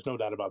people. There's no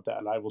doubt about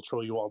that. I will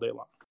troll you all day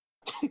long.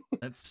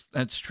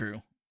 That's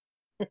true.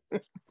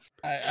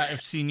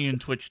 I've seen you in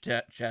Twitch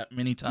chat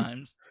many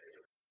times.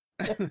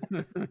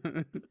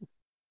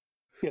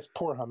 Yes,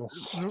 poor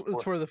hummus.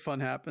 That's where the fun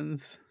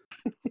happens.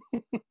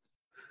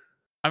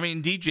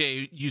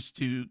 DJ used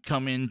to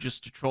come in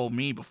just to troll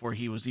me before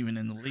he was even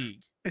in the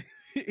league.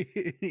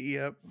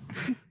 Yep.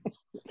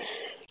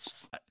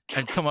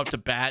 I'd come up to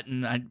bat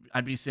and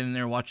I'd be sitting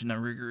there watching a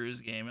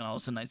Rougarous game, and all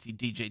of a sudden I'd see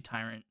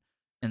DJTyrant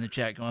in the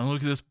chat going,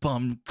 "Look at this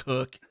bum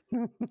cook."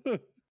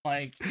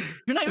 Like,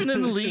 you're not even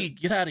in the league.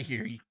 Get out of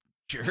here, you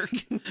jerk.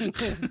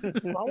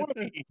 I want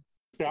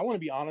to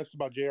be honest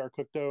about J.R.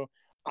 Cook, though.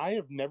 I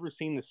have never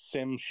seen the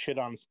sim shit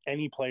on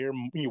any player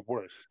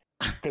worse.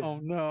 Oh,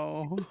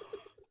 no.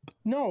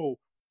 No.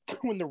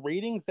 When the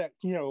ratings that,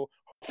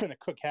 Finna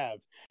Cook have,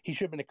 he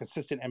should have been a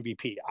consistent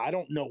MVP. I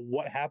don't know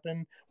what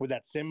happened with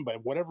that sim, but for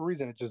whatever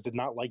reason, it just did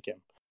not like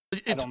him.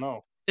 I don't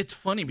know. It's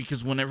funny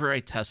because whenever I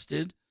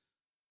tested,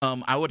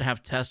 I would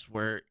have tests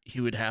where he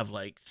would have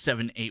like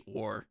 7-8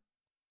 WAR.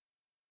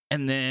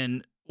 And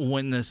then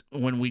when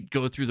we'd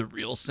go through the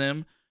real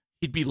sim,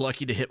 he'd be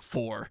lucky to hit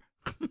 4.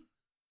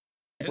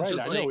 Right,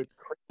 I know. It's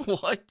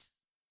crazy. What?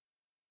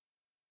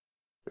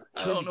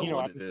 I don't know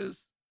what it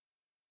is.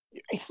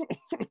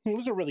 He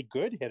was a really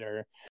good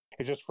hitter.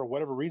 It's just for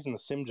whatever reason, the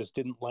sim just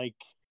didn't like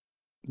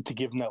to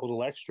give him that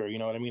little extra. You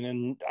know what I mean?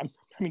 And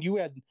you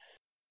had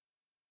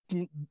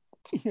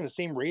the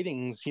same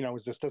ratings,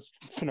 as just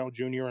Fano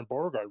Jr. and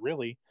Beauregard.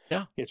 Really,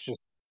 yeah. It's just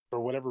for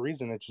whatever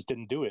reason, it just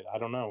didn't do it. I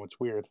don't know. It's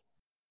weird.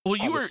 Well,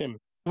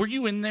 were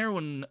you in there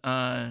when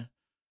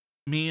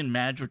me and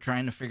Madge were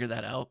trying to figure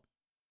that out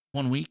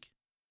one week?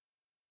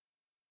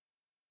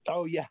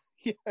 Oh yeah,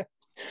 yeah,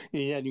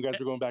 yeah. And you guys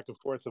were going back and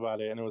forth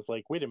about it, and it was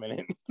like, wait a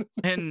minute.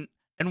 and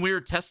we were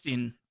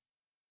testing,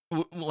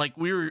 like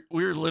we were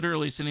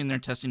literally sitting there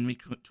testing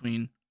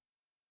between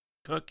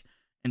Cook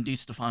and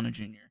DiStefano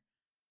Jr.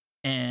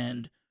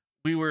 And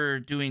we were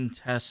doing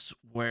tests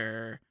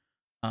where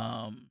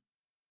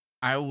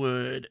I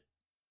would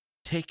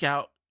take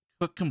out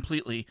Cook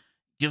completely,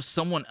 give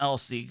someone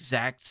else the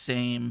exact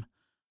same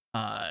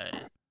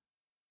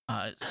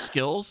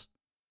skills,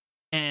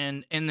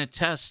 and in the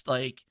test,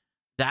 like,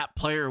 that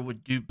player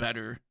would do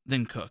better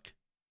than Cook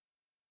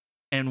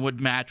and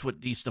would match what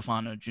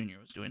DiStefano Jr.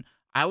 was doing.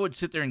 I would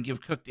sit there and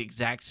give Cook the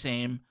exact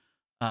same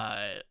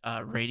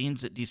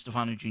ratings that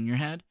DiStefano Jr.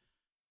 had,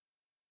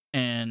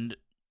 and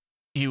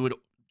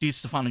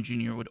DiStefano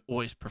Jr. would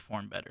always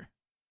perform better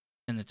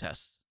in the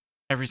tests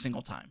every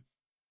single time.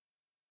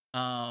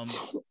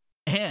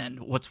 And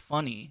what's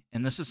funny,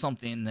 and this is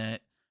something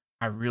that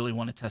I really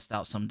want to test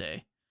out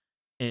someday,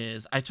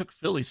 is I took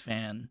Phillies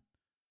fan,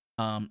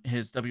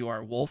 his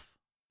WR Wolf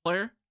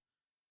player,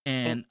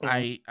 and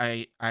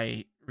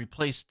I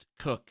replaced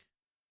Cook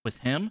with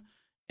him,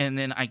 and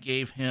then I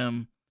gave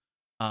him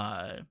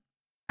the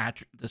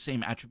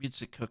same attributes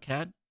that Cook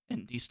had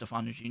and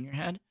DiStefano Jr.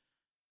 had,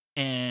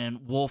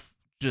 and Wolf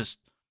just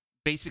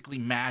basically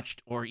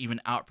matched or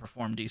even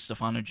outperformed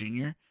DiStefano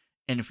Jr.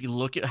 And if you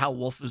look at how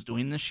Wolf is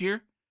doing this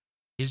year,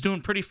 he's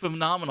doing pretty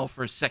phenomenal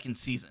for his second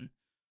season.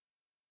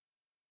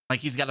 Like,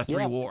 he's got a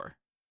 3 WAR.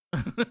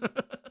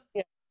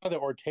 Yeah, that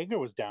Ortega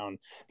was down.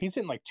 He's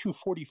in like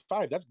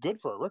 245. That's good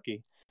for a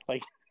rookie.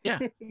 Like, yeah,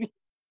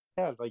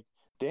 yeah, like,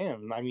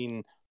 damn. I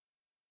mean,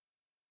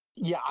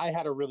 yeah, I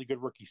had a really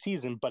good rookie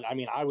season, but I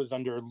mean, I was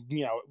under,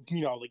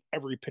 like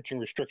every pitching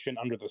restriction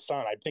under the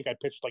sun. I think I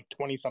pitched like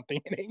 20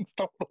 something innings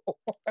total.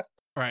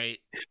 Right.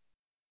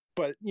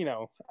 But,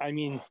 I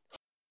mean,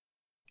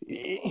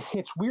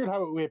 it's weird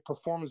how it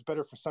performs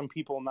better for some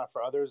people and not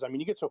for others. I mean,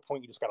 you get to a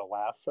point you just got to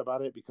laugh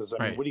about it because,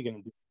 I mean, what are you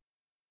going to do?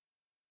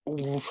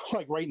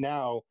 Like right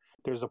now,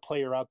 there's a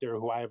player out there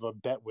who I have a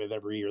bet with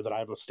every year, that I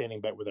have a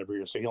standing bet with every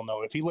year. So he'll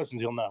know. If he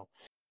listens, he'll know.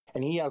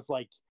 And he has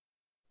like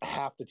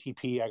half the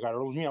TP I got, or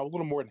a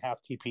little more than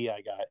half TP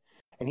I got.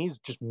 And he's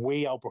just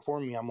way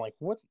outperforming me. I'm like,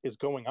 what is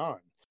going on?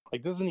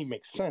 Like, doesn't even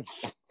make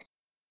sense.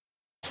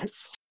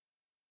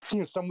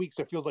 Some weeks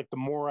it feels like the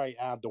more I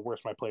add, the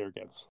worse my player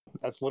gets.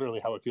 That's literally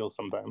how it feels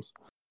sometimes.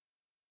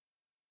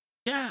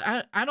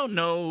 Yeah, I don't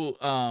know.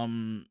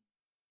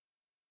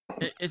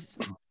 It's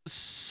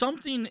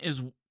something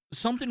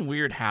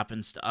weird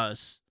happens to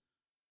us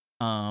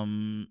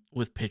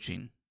with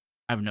pitching.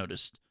 I've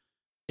noticed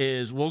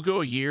is we'll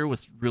go a year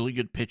with really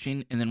good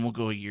pitching, and then we'll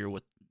go a year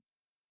with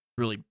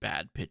really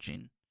bad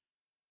pitching,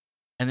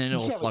 and then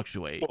it'll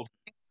fluctuate.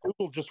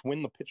 People just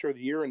win the pitcher of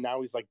the year, and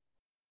now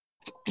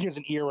he has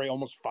an ERA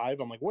almost 5.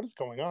 I'm like, what is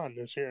going on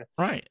this year?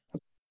 Right.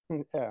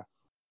 Yeah.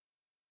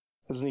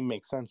 Doesn't even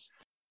make sense.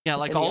 Yeah,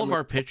 like all of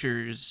our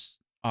pitchers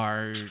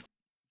are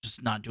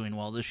just not doing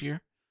well this year.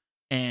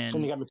 And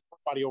you got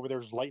somebody over there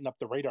just lighting up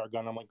the radar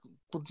gun. I'm like,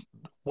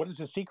 what is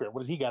his secret?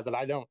 What does he got that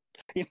I don't?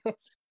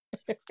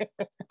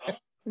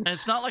 And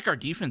it's not like our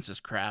defense is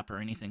crap or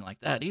anything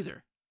like that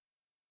either.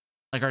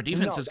 Like, our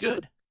defense is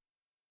good.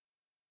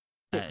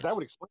 That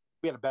would explain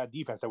if we had a bad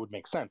defense. That would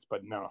make sense,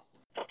 but no.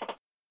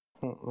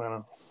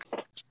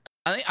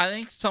 I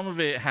think some of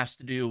it has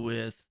to do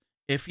with,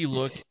 if you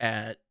look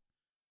at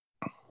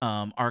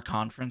our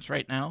conference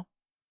right now,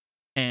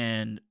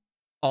 and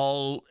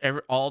all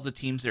the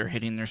teams that are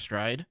hitting their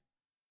stride,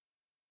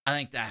 I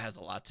think that has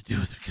a lot to do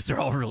with it, because they're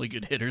all really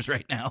good hitters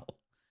right now.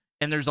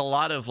 And there's a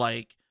lot of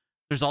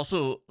there's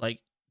also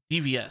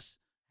DVS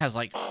has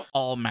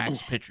all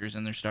max pitchers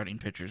and they're starting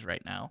pitchers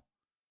right now.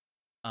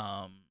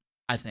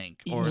 I think,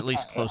 or at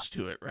least close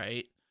to it,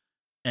 right?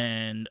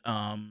 And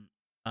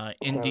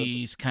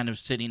Indy's kind of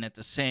sitting at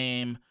the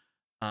same.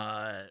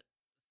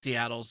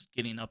 Seattle's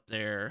getting up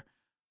there.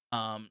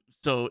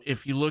 So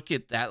if you look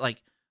at that,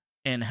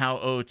 and how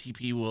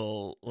OOTP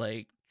will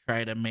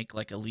try to make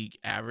a league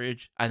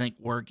average, I think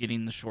we're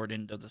getting the short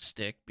end of the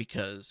stick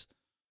because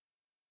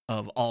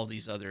of all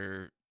these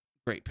other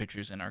great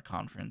pitchers in our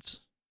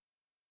conference.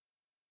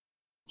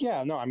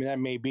 Yeah, no, I mean, that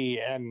may be.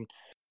 And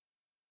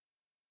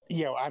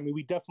I mean,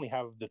 we definitely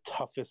have the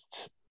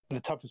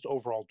toughest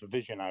overall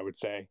division, I would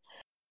say.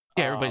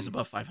 Yeah, everybody's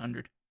above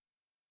 500.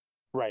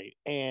 Right.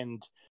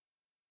 And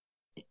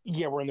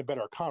yeah, we're in the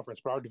better conference,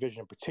 but our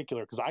division in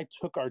particular, because I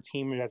took our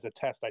team as a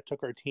test. I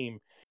took our team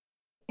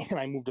and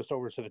I moved us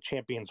over to the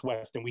Champions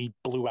West, and we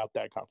blew out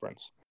that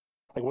conference.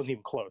 It wasn't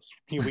even close.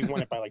 We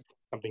won it by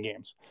something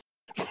games.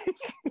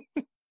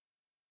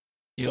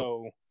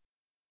 Yep.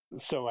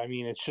 So I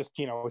mean, it's just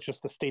it's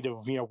just the state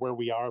of where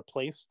we are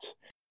placed,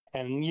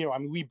 and I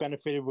mean, we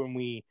benefited when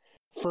we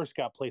first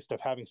got placed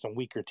of having some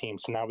weaker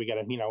teams. So now we got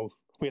to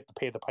we have to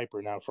pay the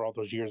piper now for all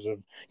those years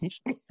of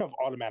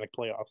automatic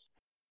playoffs.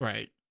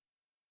 Right.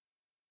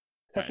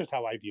 That's just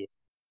how I view it.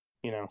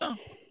 You know.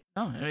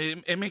 No, no,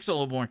 it makes it a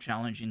little more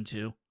challenging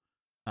too.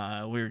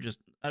 We were just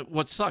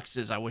what sucks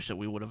is I wish that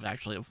we would have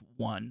actually have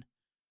won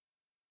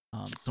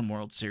some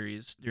World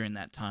Series during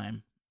that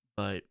time,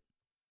 but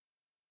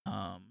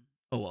oh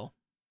well.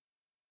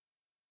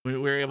 We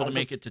were able to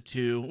make it to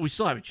 2. We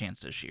still have a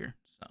chance this year,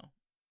 so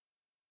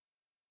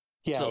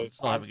yeah,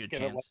 still have a good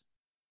chance.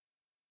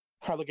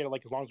 I look at it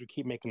like as long as we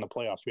keep making the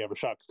playoffs, we have a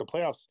shot. Because the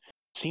playoffs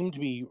seem to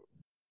be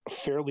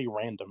fairly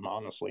random,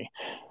 honestly.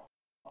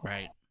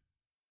 Right.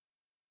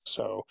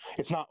 So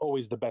it's not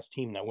always the best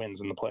team that wins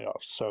in the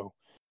playoffs. So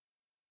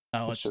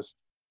no,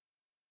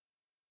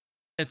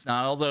 it's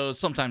not. Although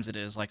sometimes it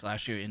is. Like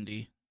last year,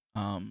 Indy,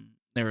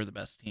 they were the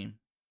best team.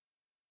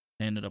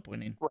 They ended up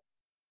winning.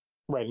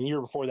 Right. And the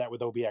year before that with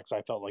OBX,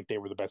 I felt like they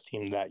were the best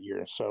team that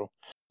year. So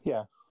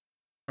yeah.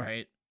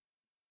 Right.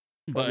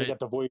 But we got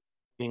the Void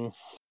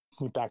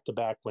back to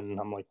back when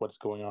I'm like, what's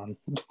going on?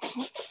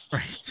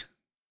 Right.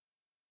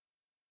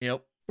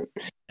 Yep.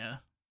 Yeah.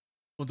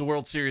 With the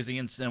World Series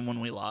against them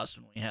when we lost,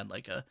 when we had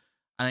like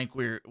I think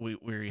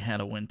we had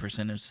a win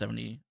percentage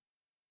 70%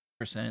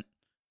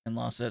 and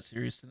lost that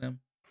series to them.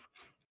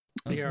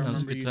 Yeah, I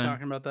remember you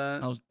talking about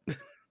that. I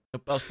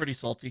was pretty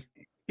salty.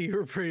 You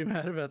were pretty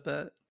mad about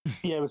that.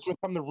 Yeah, it's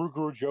become the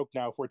Rougarous joke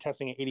now. If we're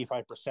testing at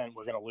 85%,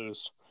 we're gonna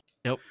lose.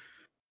 Yep.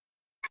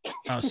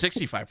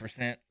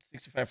 65%,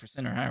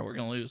 65% or higher, we're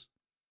gonna lose.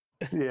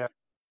 Yeah,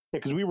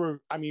 because we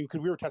were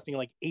testing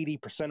like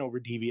 80% over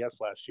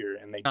DVS last year,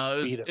 and they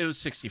just beat us. It was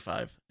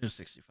 65. It was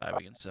 65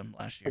 against them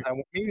last year.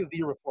 Maybe it was the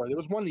year before. There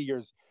was one of the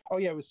years. Oh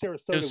yeah, it was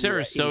Sarasota. It was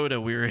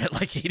Sarasota. We were at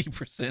like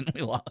 80%.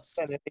 We lost.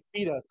 And they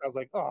beat us. I was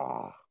like,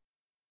 oh,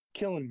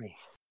 killing me.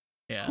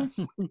 Yeah.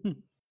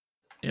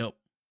 Yep.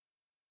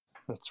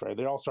 That's right.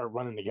 They all start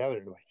running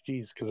together. Like,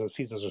 geez, because the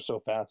seasons are so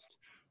fast.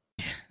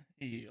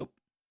 Yep.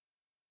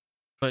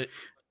 But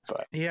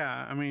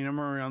yeah, I mean, I'm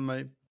already on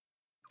my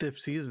 5th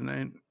season.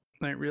 I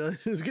didn't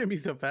realize it was gonna be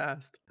so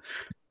fast.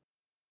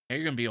 Yeah,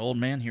 you're gonna be old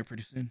man here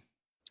pretty soon.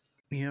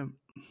 Yeah,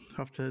 I'll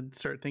have to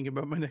start thinking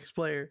about my next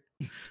player.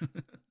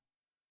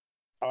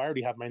 I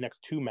already have my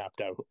next 2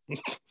 mapped out.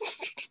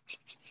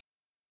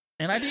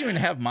 And I didn't even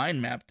have mine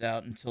mapped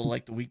out until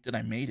like the week that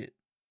I made it.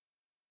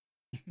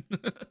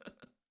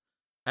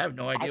 I have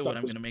no idea what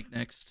I'm going to make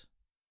next.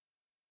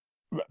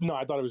 No,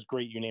 I thought it was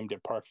great you named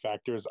it Park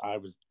Factors. I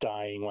was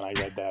dying when I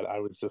read that. I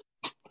was just...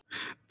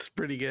 It's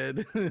pretty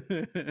good.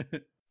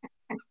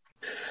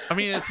 I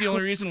mean, it's the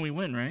only reason we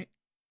win, right?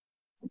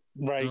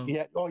 Right,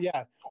 yeah. Oh,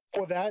 yeah.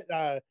 For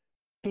that,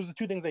 those are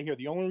 2 things I hear.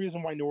 The only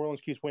reason why New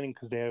Orleans keeps winning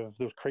because they have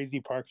those crazy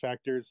Park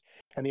Factors.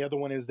 And the other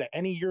one is that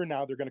any year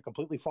now, they're going to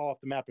completely fall off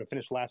the map and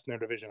finish last in their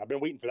division. I've been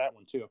waiting for that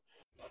one, too.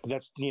 But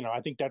that's,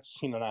 I think that's,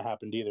 not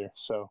happened either.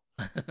 So...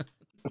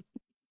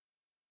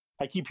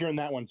 I keep hearing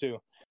that one too.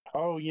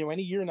 Oh,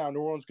 any year now, New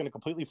Orleans is going to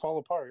completely fall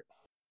apart.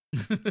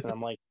 And I'm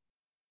like,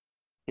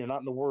 you're not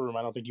in the war room.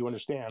 I don't think you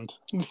understand.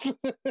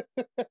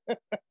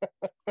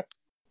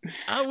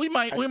 We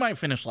might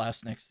finish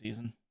last next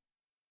season.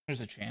 There's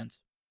a chance.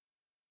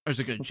 There's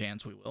a good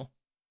chance we will.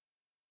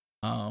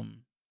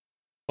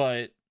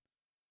 But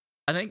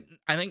I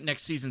think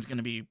next season's going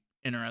to be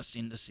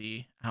interesting to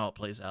see how it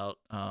plays out.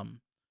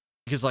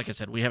 Because like I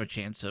said, we have a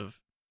chance of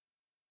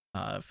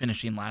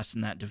finishing last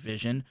in that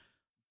division,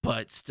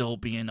 but still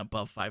being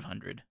above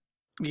 500.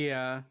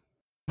 Yeah.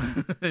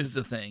 Is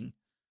the thing.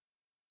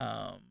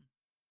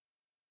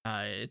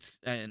 It's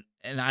and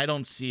I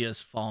don't see us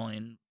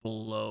falling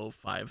below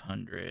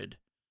 500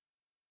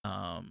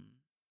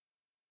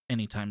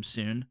 anytime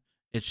soon.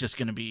 It's just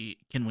going to be,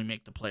 can we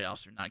make the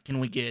playoffs or not? Can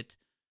we get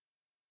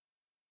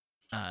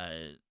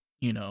can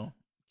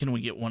we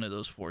get one of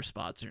those 4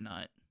 spots or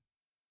not?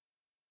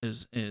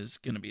 Is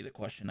going to be the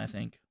question, I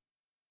think.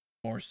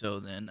 More so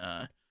than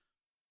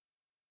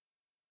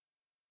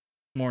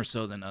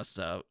us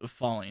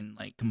falling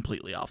like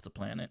completely off the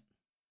planet.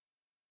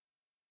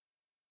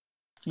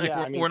 Like,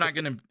 yeah, we're not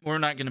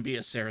gonna be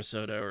a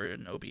Sarasota or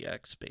an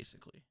OBX,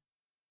 basically.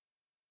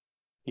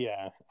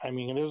 Yeah, I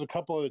mean, there's a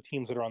couple of the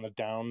teams that are on the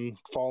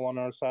downfall on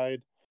our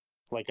side.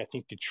 Like I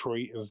think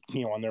Detroit is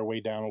on their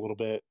way down a little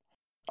bit.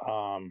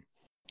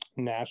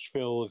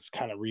 Nashville is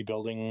kind of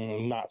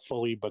rebuilding, not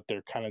fully, but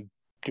they're kind of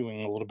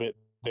doing a little bit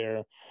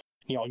there.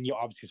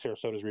 Obviously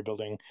Sarasota is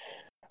rebuilding,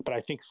 but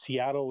I think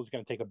Seattle is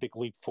going to take a big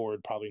leap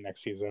forward probably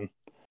next season.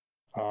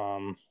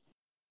 For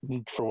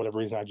whatever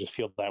reason, I just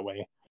feel that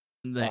way.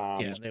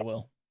 They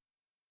will.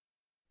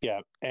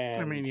 Yeah,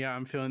 and I mean, yeah,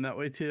 I'm feeling that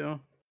way too.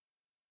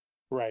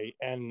 Right,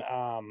 and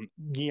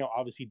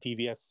obviously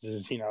DVS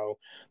is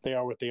they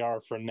are what they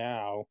are for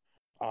now.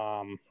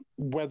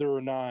 Whether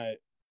or not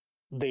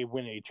they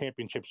win any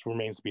championships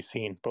remains to be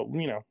seen, but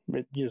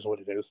it is what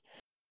it is.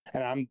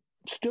 And I'm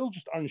still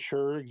just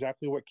unsure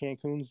exactly what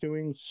Cancun's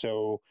doing.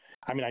 So,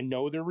 I mean, I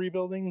know they're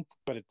rebuilding,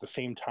 but at the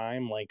same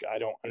time, like, I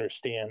don't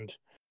understand.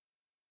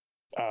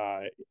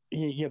 They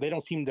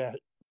don't seem to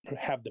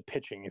have the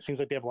pitching. It seems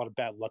like they have a lot of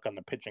bad luck on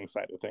the pitching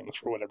side of things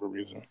for whatever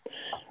reason.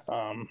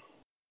 And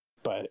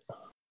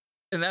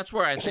that's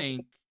where I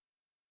think,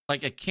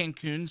 like, a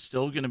Cancun's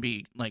still going to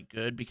be, like,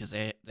 good because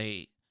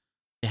they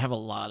they have a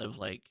lot of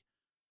like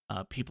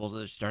people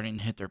that are starting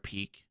to hit their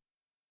peak.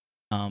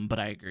 But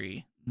I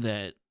agree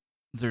that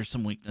there's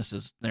some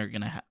weaknesses that are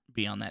gonna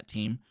be on that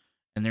team,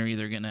 and they're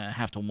either gonna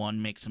have to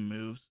make some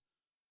moves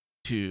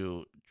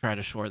to try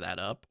to shore that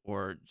up,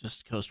 or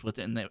just coast with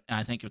it. And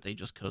I think if they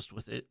just coast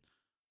with it,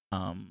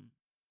 I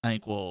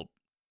think we'll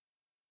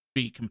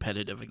be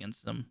competitive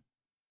against them.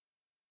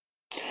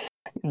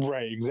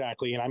 Right,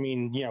 exactly. And I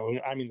mean,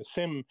 the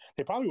sim,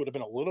 they probably would have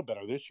been a little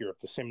better this year if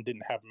the sim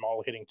didn't have them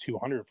all hitting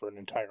 200 for an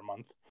entire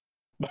month.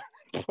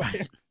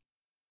 Right.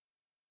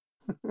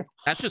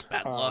 That's just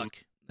bad luck.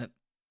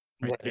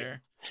 Right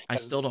there. I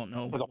And still don't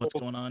know what's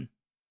going on.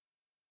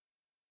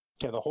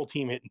 Yeah, the whole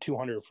team hitting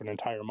 200 for an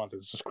entire month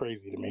is just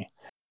crazy to me.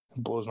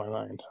 It blows my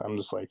mind. I'm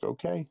just like,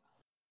 okay.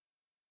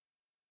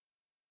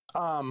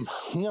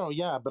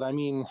 Yeah, but I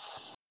mean,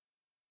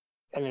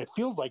 and it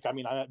feels like, I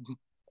mean, I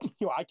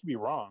could be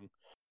wrong,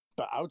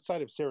 but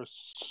outside of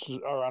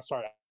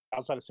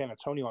outside of San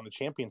Antonio on the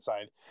champion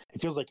side,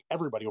 it feels like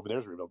everybody over there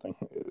is rebuilding.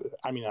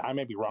 I mean, I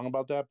may be wrong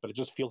about that, but it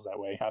just feels that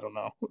way. I don't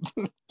know.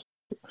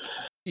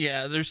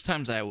 Yeah, there's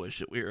times I wish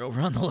that we were over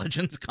on the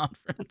Legends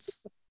conference.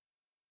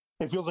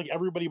 It feels like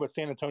everybody but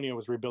San Antonio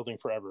was rebuilding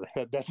forever.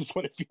 That's just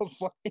what it feels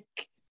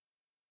like.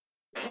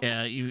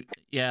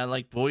 Yeah,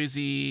 like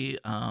Boise,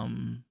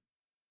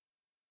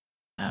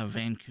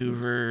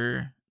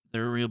 Vancouver,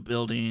 they're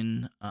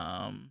rebuilding.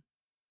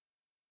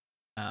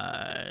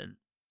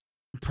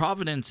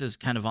 Providence is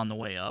kind of on the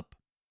way up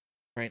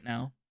right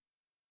now.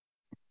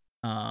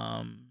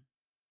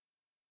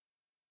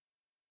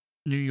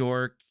 New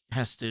York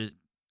has to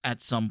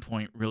at some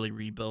point really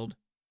rebuild.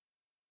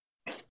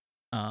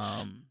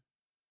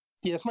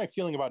 Yeah, that's my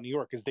feeling about New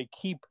York is they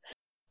keep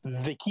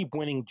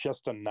winning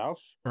just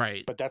enough,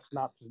 right? But that's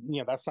not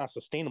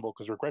sustainable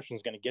because regression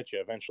is going to get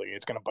you eventually.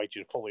 It's going to bite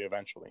you fully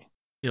eventually.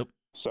 Yep.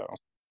 So,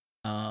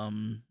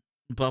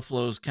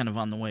 Buffalo's kind of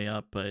on the way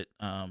up, but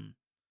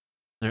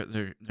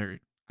they're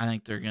I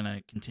think they're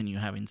gonna continue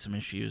having some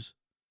issues.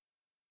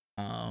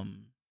 Who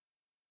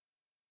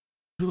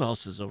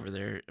else is over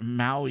there?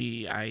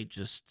 Maui.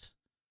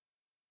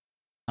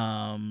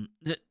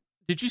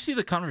 Did you see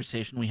the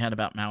conversation we had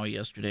about Maui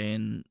yesterday?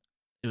 And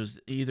it was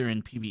either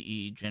in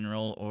PBE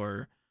general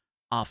or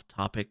off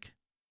topic.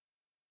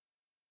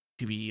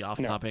 PBE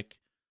off topic.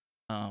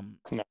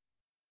 No.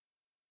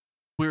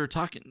 We were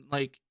talking,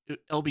 like,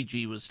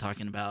 LBG was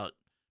talking about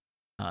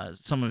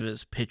some of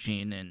his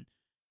pitching, and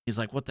he's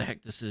like, what the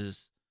heck, this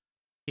is...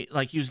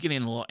 Like, he was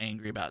getting a little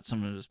angry about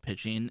some of his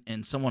pitching,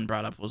 and someone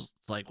brought up, was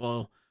like,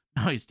 well,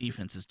 Maui's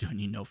defense is doing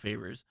you no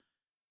favors.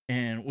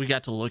 And we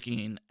got to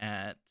looking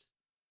at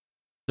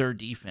their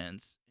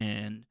defense,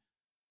 and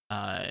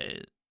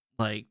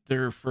like,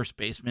 their first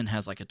baseman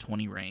has like a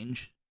 20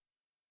 range.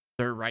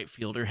 Their right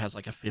fielder has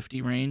like a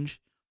 50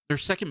 range. Their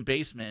second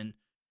baseman,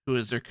 who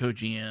is their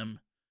co-GM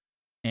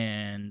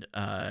and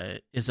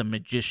is a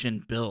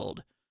magician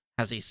build,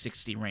 has a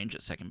 60 range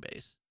at second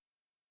base.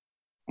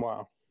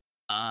 Wow.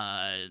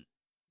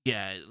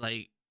 Yeah,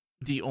 like,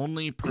 the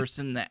only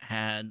person that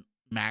had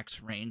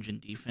max range in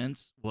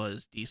defense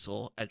was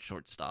Diesel at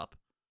shortstop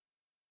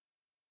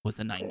with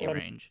a 90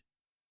 range.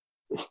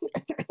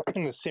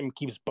 And the sim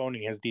keeps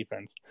boning his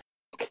defense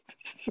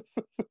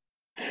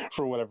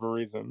for whatever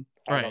reason.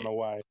 Right. I don't know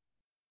why.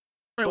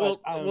 Right. But,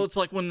 well, it's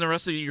like when the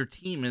rest of your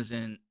team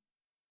isn't,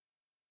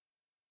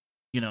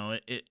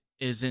 it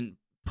isn't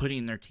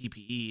putting their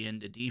TPE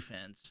into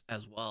defense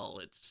as well.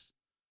 It's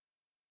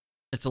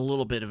a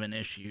little bit of an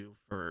issue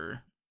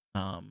for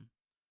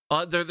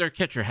their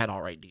catcher had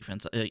all right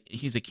defense.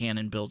 He's a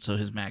cannon build, so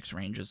his max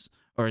range is,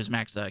 or his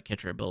max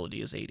catcher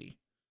ability is 80.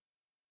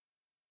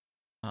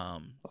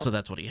 So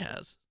that's what he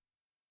has.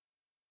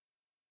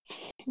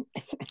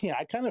 Yeah,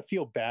 I kind of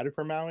feel bad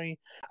for Maui.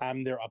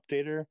 I'm their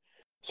updater,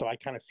 so I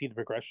kind of see the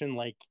progression.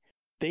 Like,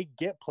 they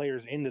get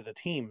players into the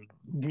team,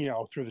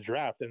 through the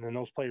draft, and then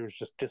those players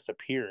just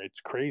disappear.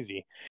 It's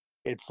crazy.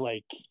 It's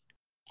like,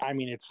 I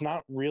mean, it's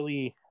not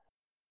really...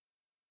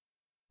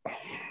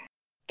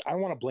 I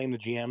don't want to blame the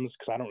GMs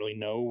because I don't really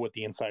know what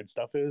the inside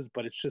stuff is,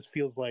 but it just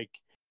feels like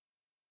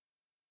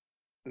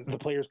the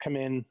players come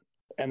in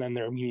and then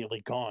they're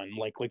immediately gone.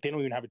 Like they don't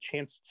even have a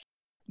chance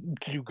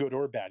to do good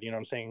or bad. You know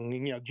what I'm saying?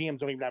 GMs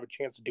don't even have a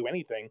chance to do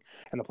anything,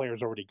 and the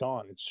player's already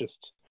gone. It's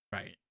just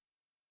right.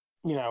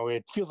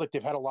 It feels like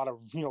they've had a lot of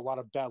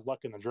bad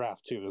luck in the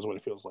draft too. Is what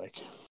it feels like.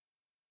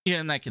 Yeah,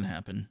 and that can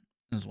happen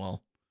as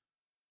well.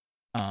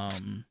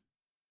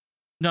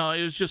 No,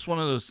 it was just one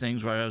of those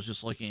things where I was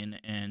just looking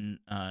and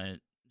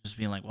just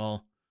being like,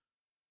 well,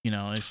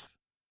 if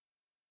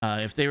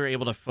they were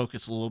able to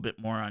focus a little bit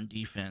more on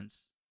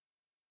defense,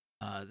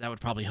 that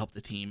would probably help the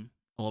team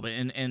a little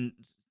bit. And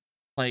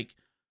like,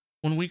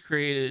 when we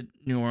created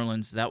New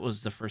Orleans, that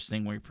was the first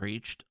thing we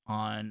preached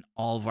on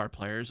all of our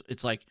players.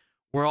 It's like,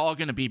 we're all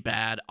going to be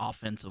bad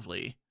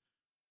offensively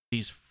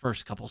these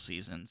first couple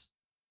seasons,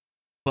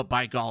 but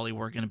by golly,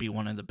 we're going to be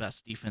one of the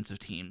best defensive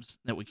teams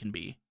that we can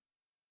be.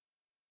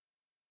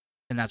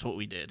 And that's what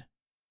we did.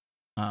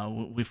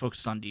 We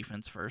focused on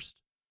defense first,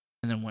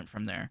 and then went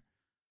from there.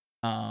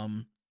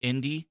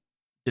 Indy,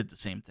 did the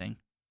same thing.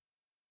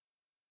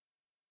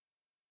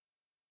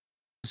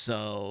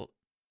 So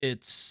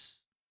it's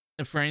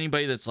for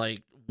anybody that's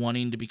like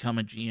wanting to become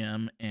a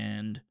GM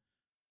and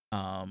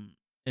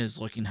is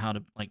looking how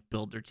to like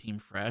build their team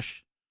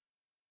fresh.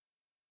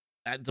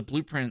 The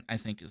blueprint I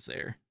think is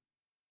there.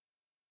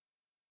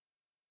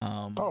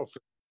 Yeah,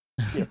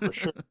 for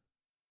sure.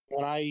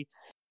 When I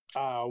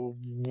know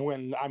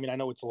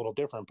it's a little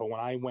different, but when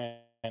I went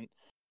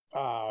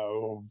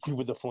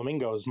with the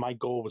Flamingos, my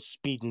goal was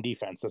speed and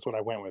defense. That's what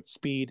I went with,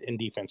 speed and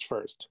defense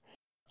first.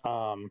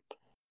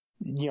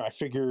 I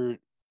figure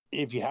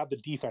if you have the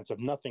defense, if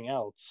nothing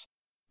else,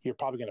 you're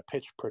probably going to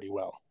pitch pretty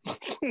well.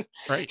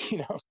 Right.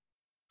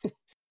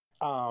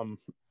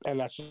 And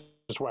that's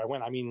just where I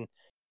went. I mean,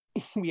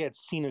 we had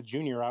Cena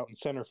Jr. out in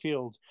center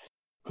field,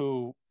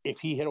 who, if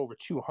he hit over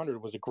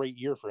 200, was a great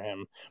year for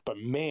him. But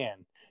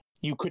man,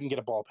 you couldn't get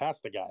a ball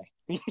past the guy.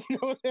 You know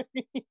what I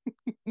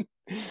mean?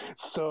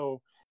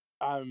 So,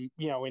 and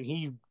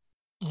he,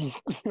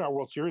 in our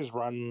World Series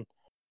run,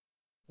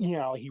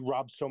 he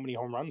robbed so many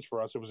home runs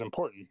for us. It was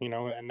important,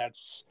 and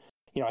that's,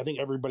 I think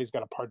everybody's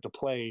got a part to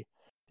play.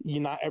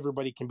 Not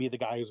everybody can be the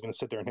guy who's going to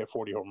sit there and hit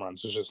 40 home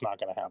runs. It's just not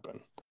going to happen.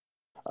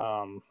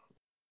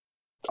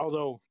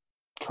 Although,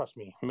 trust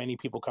me, many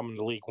people come in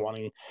the league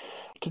wanting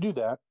to do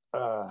that.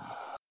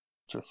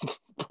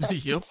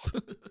 Yep.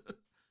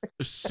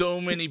 There's so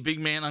many big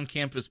man on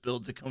campus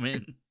builds that come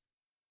in.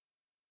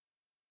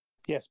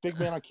 Yes, big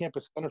man on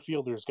campus center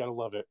fielders, gotta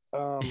love it.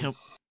 Yep.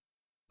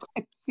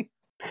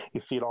 You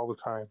see it all the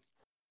time.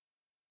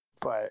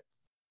 But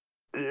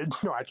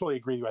no, I totally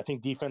agree with you. I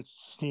think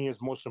defense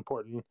is most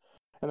important.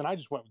 And then I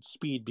just went with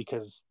speed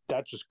because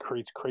that just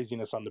creates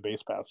craziness on the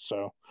base path.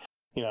 So,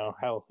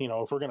 hell,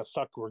 if we're gonna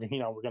suck, we're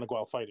gonna go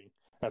out fighting.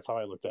 That's how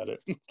I looked at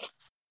it.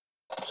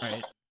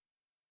 Right.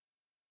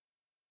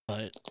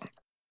 But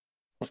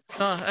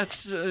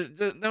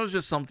that was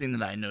just something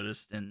that I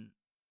noticed and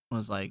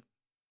was like,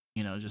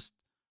 just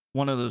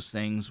one of those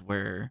things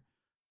where,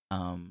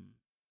 from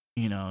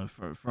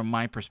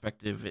my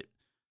perspective,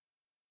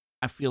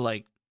 I feel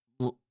like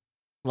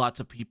lots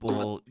of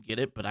people get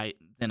it, but I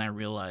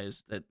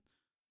realized that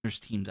there's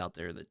teams out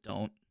there that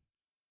don't,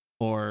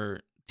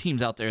 or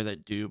teams out there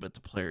that do, but the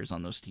players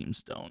on those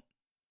teams don't.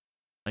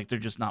 Like they're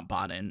just not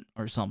bought in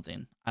or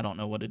something. I don't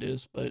know what it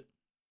is, but it's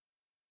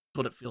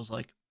what it feels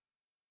like.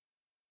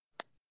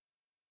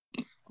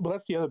 Well,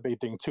 that's the other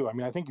big thing too. I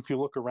mean, I think if you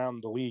look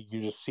around the league,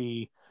 you just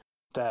see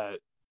that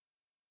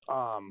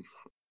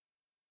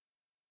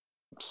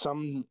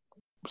some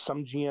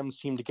GMs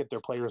seem to get their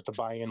players to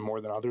buy in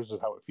more than others,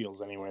 is how it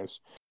feels anyways.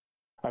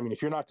 I mean,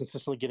 if you're not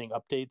consistently getting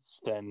updates,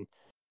 then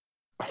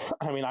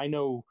I mean, I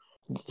know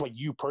like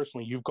you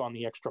personally, you've gone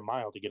the extra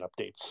mile to get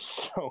updates.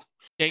 So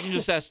yeah, you can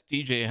just ask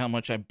DJ how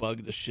much I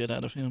bug the shit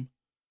out of him.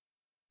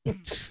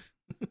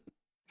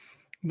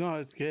 No,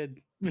 it's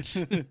good.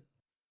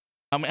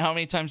 How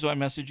many times do I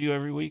message you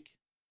every week?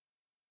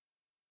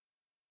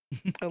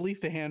 At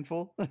least a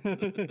handful.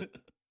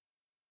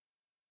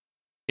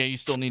 Yeah, you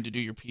still need to do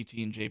your PT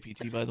and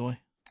JPT, by the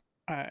way.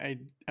 I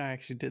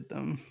actually did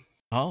them.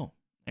 Oh,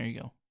 there you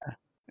go.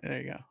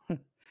 There you go.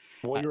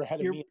 Well, you're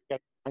ahead of me. I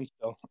got mine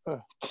still.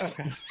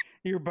 Okay,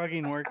 your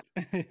bugging worked.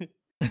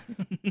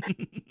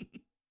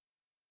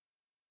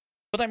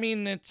 But I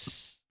mean,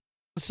 it's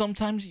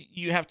sometimes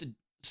you have to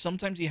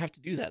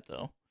do that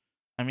though.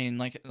 I mean,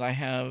 like I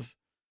have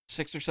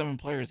 6 or 7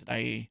 players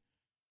that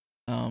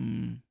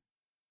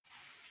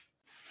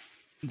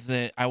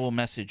that I will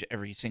message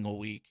every single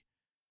week,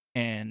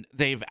 and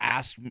they've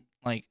asked,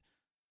 like,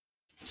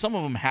 some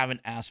of them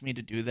haven't asked me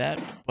to do that,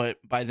 but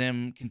by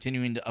them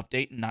continuing to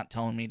update and not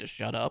telling me to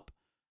shut up,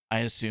 I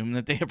assume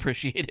that they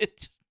appreciate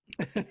it.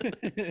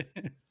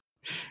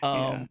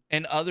 Yeah.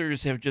 And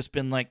others have just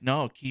been like,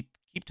 no, keep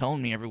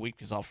telling me every week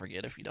because I'll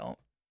forget if you don't.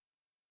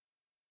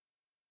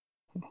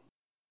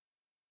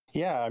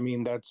 Yeah, I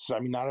mean,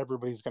 not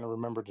everybody's going to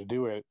remember to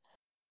do it.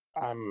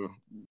 I'm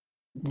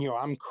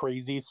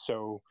crazy,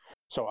 so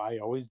I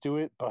always do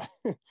it, but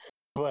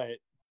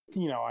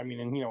I mean,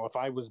 and if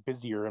I was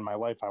busier in my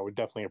life, I would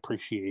definitely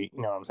appreciate,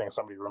 what I'm saying,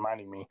 somebody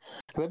reminding me,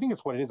 because I think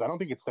it's what it is. I don't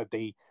think it's that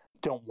they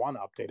don't want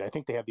to update. I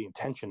think they have the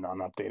intention on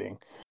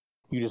updating.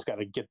 You just got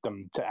to get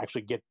them to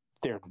actually get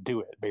there to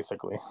do it,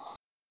 basically.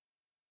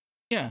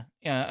 Yeah,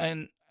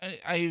 and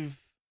I've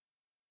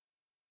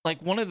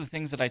like one of the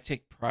things that I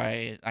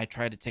try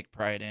to take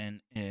pride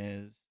in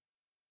is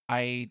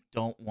I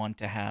don't want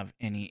to have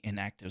any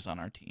inactives on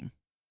our team.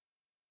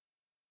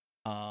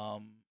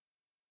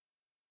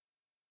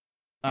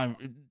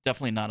 I'm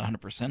definitely not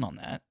 100% on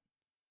that.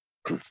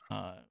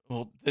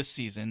 Well, this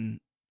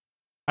season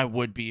I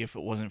would be if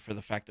it wasn't for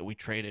the fact that we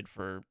traded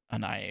for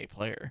an IA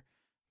player.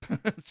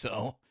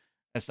 So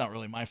that's not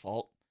really my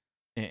fault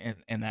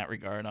in that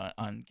regard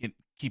on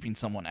keeping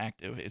someone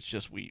active. It's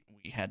just we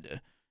had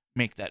to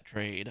make that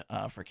trade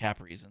for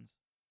cap reasons.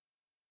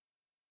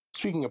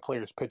 Speaking of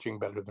players pitching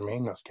better than me,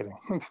 no, just kidding.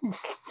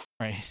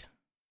 Right.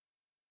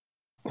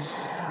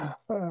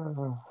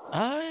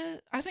 I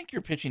think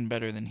you're pitching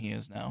better than he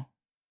is now.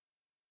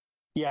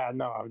 Yeah,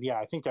 no, yeah,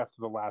 I think after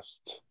the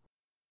last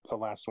the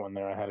last one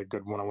there. I had a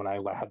good one when I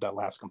had that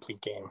last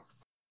complete game.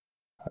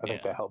 I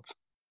think that helped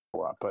a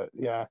lot. But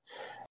yeah,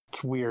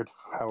 it's weird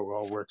how it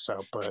all works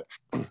out. But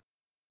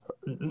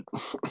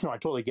no, I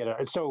totally get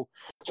it. So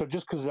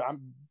just because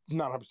I'm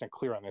not 100%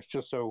 clear on this,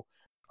 just so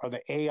are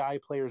the AI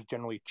players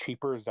generally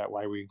cheaper? Is that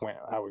why we went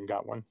out and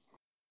got one?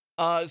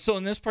 So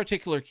in this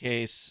particular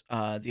case,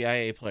 the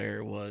IA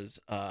player was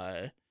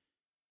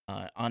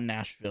on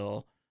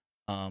Nashville.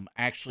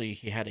 Actually,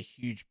 he had a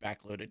huge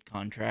backloaded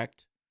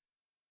contract,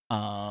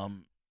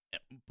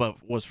 but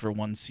was for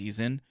one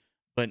season.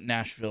 But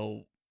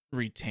Nashville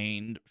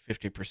retained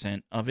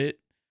 50% of it,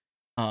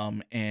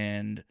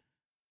 and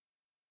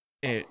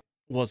it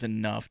was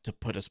enough to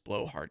put us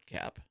below hard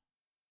cap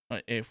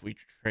if we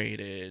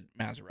traded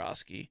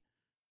Mazeroski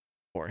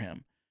for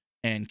him.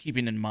 And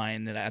keeping in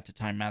mind that at the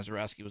time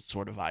Mazeroski was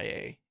sort of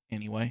IA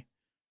anyway.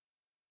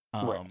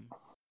 Right.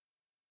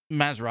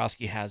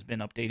 Mazeroski has been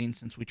updating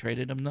since we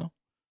traded him, though.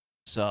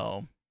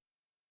 So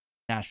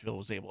Nashville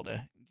was able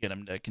to get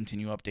him to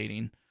continue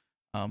updating,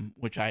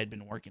 which I had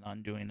been working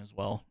on doing as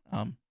well.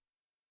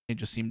 It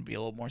just seemed to be a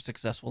little more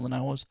successful than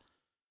I was.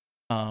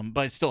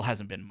 But it still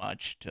hasn't been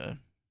much to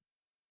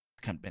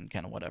been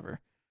kind of whatever.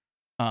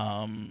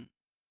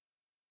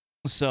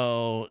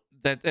 So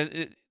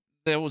that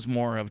was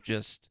more of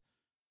just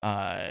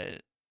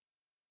after,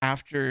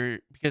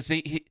 because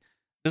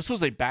this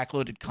was a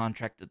backloaded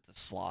contract that the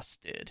Sloths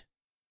did,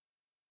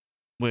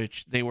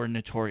 which they were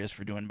notorious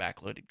for doing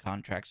backloaded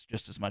contracts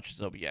just as much as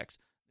OBX.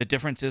 The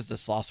difference is the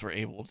Sloths were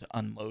able to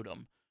unload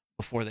them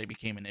before they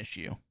became an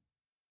issue,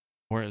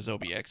 whereas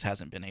OBX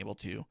hasn't been able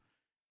to.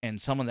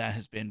 And some of that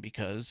has been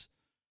because,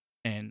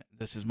 and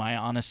this is my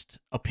honest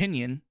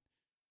opinion,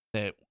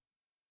 that,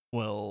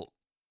 well,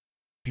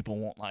 people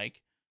won't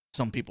like,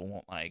 some people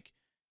won't like,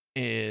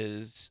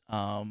 is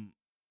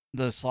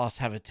the Sloths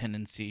have a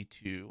tendency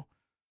to,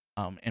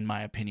 in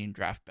my opinion,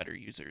 draft better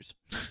users.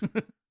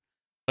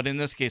 But in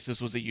this case,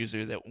 this was a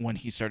user that when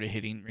he started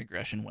hitting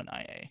regression went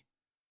IA.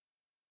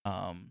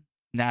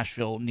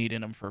 Nashville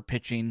needed him for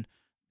pitching.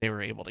 They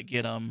were able to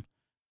get him.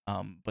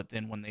 But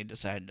then when they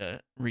decided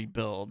to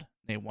rebuild,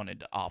 they wanted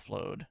to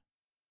offload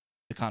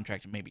the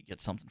contract and maybe get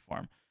something for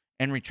him.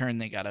 In return,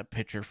 they got a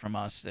pitcher from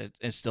us that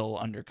is still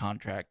under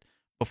contract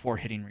before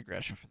hitting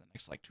regression for the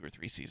next 2 or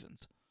 3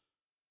 seasons.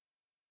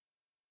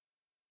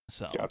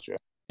 So Gotcha.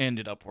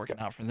 Ended up working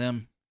out for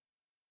them.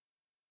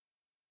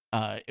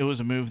 It was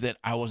a move that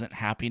I wasn't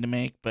happy to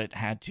make, but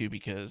had to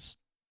because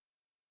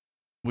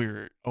we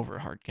were over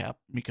hard cap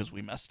because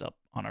we messed up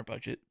on our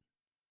budget.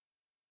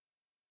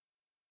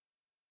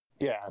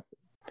 Yeah.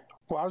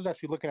 Well, I was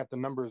actually looking at the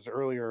numbers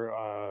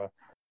earlier,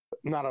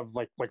 not of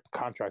like the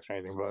contracts or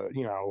anything, but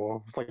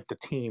the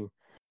team,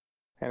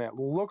 and it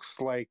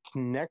looks like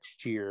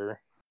next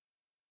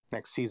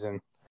season,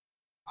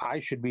 I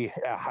should be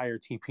a higher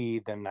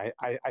TP than I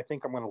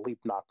think I'm going to leap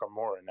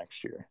Nakamura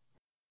next year.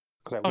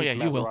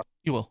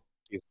 You will.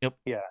 Yep.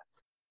 Yeah,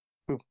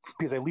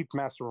 because I leaped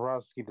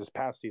Mazeroski this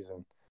past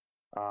season,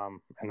 and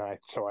then I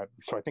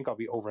think I'll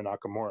be over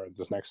Nakamura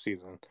this next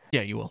season.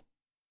 Yeah, you will.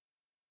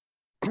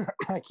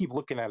 I keep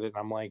looking at it and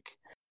I'm like,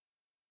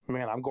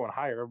 man, I'm going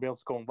higher. Everybody else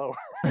is going lower.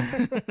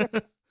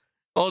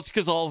 Well, it's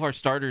because all of our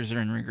starters are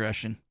in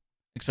regression,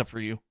 except for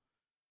you.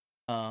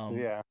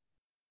 Yeah.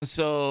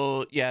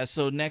 So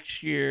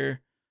next year,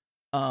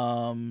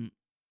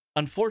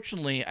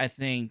 unfortunately, I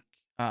think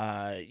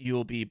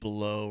you'll be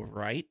below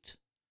right.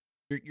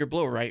 You're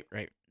below right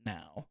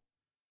now.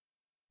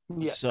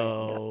 Yeah.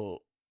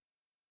 So,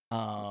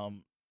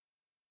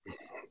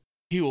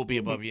 he will be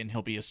above you, and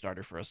he'll be a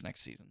starter for us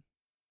next season.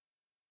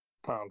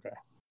 Oh, okay.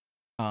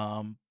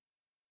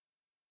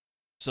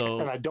 So,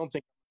 and I don't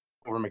think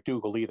over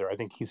McDougal either. I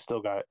think he's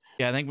still got.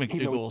 Yeah, I think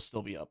McDougal will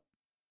still be up.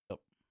 Yep.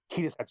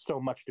 He just had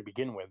so much to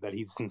begin with that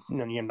he's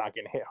not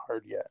getting hit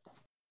hard yet.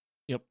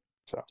 Yep.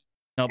 So.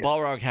 Now,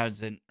 Balrog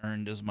hasn't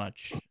earned as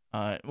much.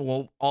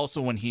 Well,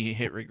 also when he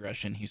hit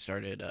regression, he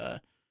started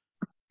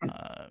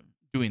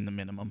doing the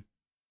minimum,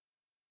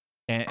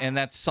 and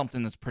that's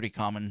something that's pretty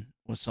common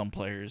with some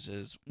players.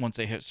 Is once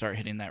they start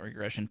hitting that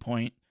regression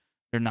point,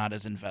 they're not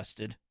as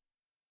invested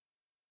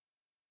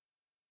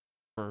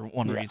for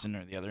one reason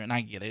or the other. And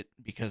I get it,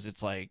 because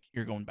it's like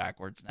you're going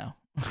backwards now,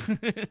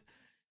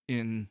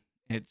 and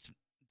it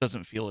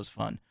doesn't feel as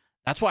fun.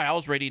 That's why I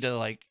was ready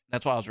to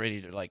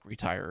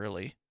retire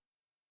early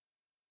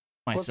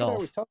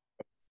myself.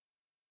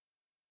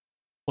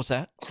 What's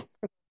that?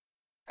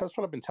 That's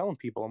what I've been telling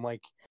people. I'm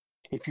like,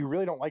 if you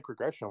really don't like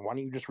regression, why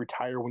don't you just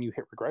retire when you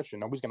hit regression?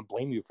 Nobody's going to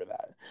blame you for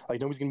that.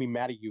 Nobody's going to be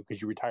mad at you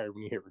because you retired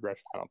when you hit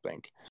regression, I don't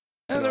think.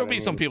 And there'll be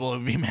some people who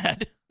will be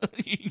mad.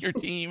 Your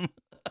team.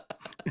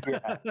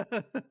 Yeah.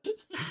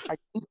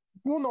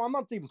 No, I'm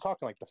not even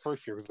talking the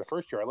first year, because the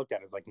first year I looked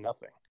at it as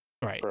nothing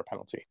for a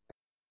penalty.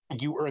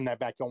 You earn that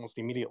back almost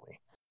immediately.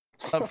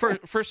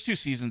 First 2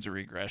 seasons of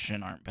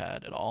regression aren't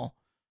bad at all.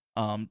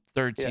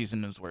 Third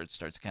season is where it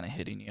starts kind of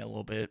hitting you a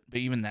little bit, but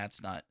even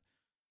that's not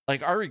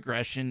our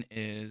regression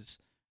is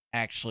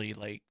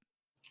actually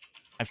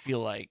I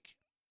feel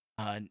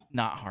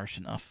not harsh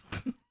enough.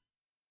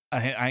 I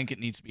think it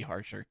needs to be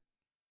harsher.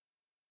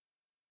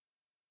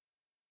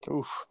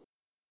 Oof.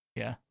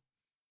 Yeah.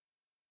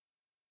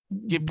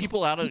 Get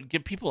people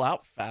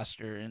out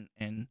faster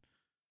and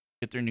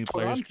get their new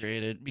players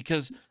created,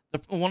 because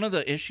one of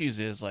the issues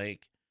is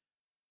like,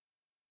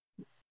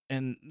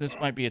 and this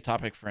might be a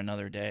topic for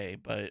another day,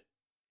 but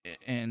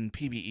in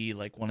PBE,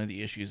 like one of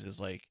the issues is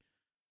like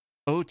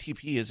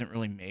OTP isn't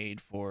really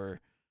made for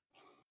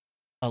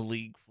a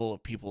league full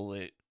of people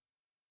that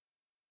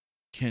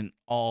can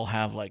all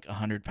have like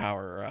 100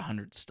 power or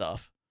 100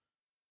 stuff.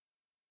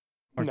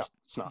 No,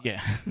 it's not.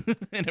 Yeah.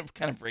 And it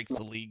kind of breaks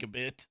the league a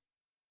bit.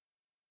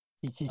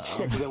 Because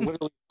they're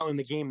literally telling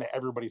the game that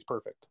everybody's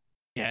perfect.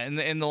 Yeah,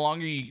 and the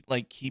longer you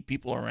like keep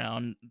people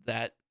around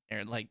that,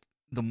 or like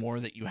the more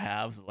that you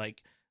have,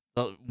 like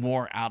the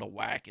more out of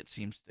whack it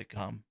seems to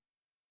come.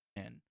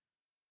 And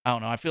I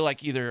don't know. I feel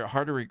like either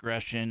harder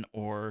regression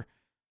or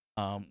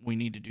we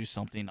need to do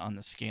something on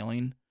the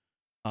scaling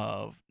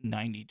of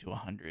 90 to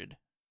 100.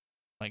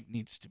 Like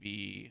needs to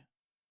be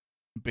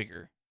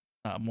bigger,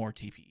 more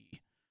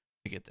TPE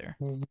to get there.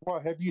 Well,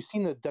 have you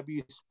seen the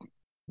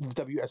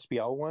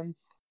WSBL one?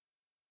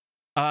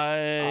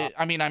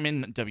 I mean, I'm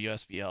in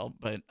WSBL,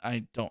 but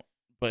I don't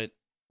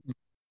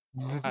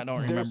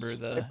remember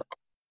the.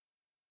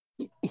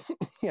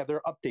 Yeah,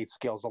 their update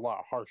scale is a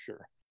lot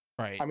harsher.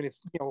 Right. I mean,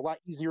 it's a lot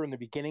easier in the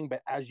beginning,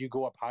 but as you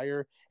go up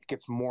higher, it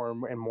gets more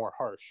and more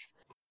harsh.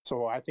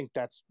 So I think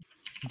that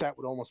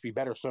would almost be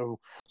better. So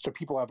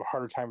people have a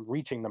harder time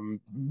reaching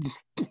them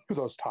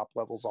those top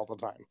levels all the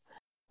time.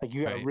 Like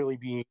you got to really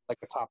be like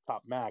a top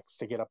max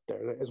to get up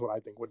there. Is what I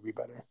think would be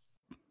better.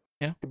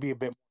 Yeah. To be a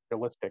bit more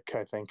realistic,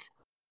 I think.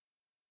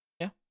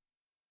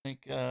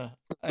 Yeah.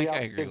 I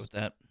agree with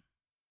that.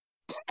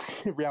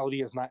 The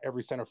reality is not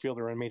every center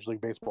fielder in Major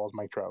League Baseball is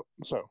Mike Trout.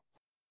 So.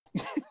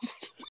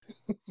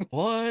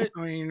 What?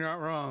 I mean, you're not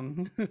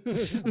wrong.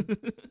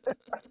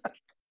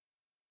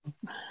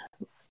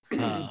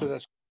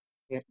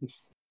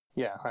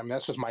 Yeah, I mean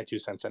that's just my 2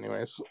 cents,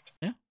 anyways.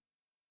 Yeah.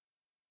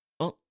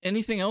 Well,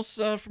 anything else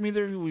from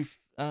either? We've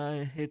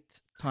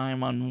hit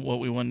time on what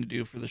we wanted to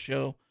do for the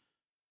show.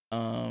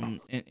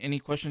 Any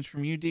questions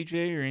from you,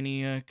 DJ, or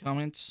any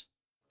comments?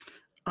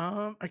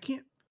 I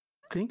can't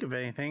think of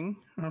anything.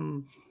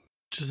 I'm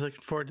just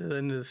looking forward to the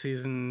end of the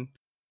season,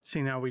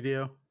 seeing how we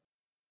do.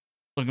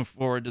 Looking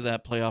forward to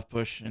that playoff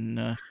push.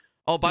 And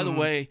oh, by the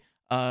way,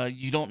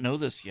 you don't know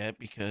this yet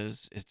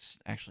because it's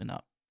actually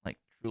not like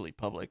truly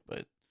public,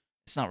 but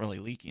it's not really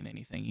leaking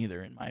anything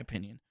either, in my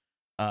opinion.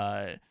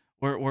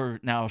 We're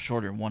now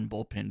shorter in one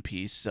bullpen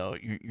piece, so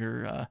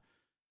your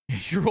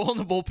role in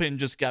the bullpen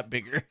just got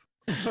bigger.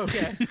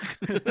 Okay.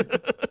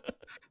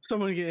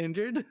 Someone get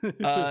injured?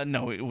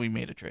 No, we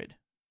made a trade.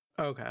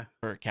 Okay.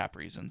 For cap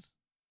reasons.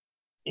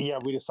 Yeah,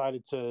 we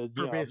decided to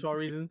for baseball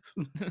reasons.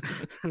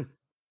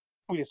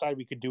 We decided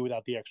we could do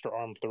without the extra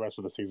arm for the rest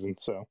of the season.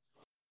 So.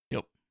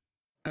 Yep.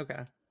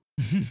 Okay.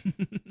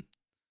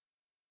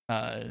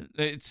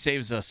 It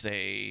saves us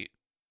a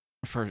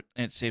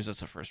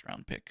first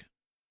round pick.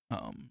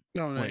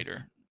 Nice.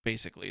 Later,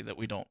 basically, that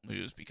we don't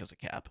lose because of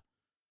cap.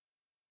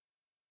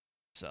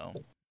 So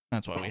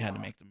that's why we had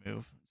to make the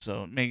move.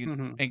 So make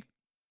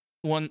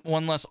one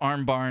less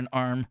arm.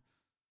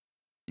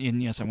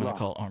 And yes, I'm going to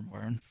call it arm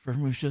barn for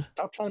Musha.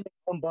 Stop trying to make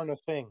arm barn a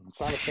thing. It's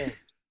not a thing.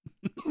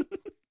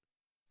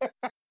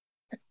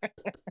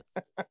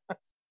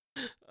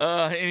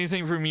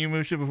 Anything from you,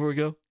 Musha, before we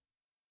go?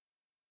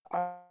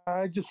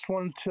 I just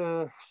wanted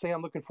to say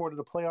I'm looking forward to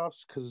the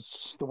playoffs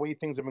because the way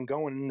things have been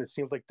going, it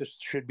seems like this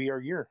should be our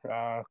year.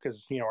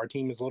 Because our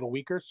team is a little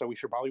weaker, so we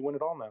should probably win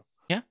it all now.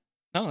 Yeah,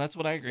 no, that's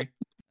what I agree,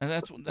 and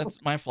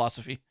that's my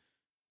philosophy.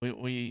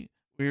 We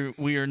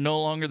are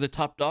no longer the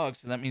top dogs,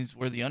 so that means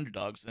we're the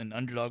underdogs, and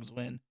underdogs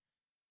win.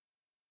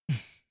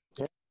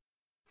 Yeah,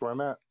 where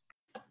I'm at.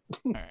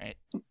 All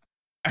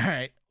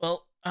right.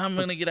 Well, I'm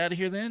gonna get out of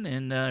here then,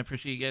 and I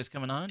appreciate you guys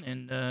coming on,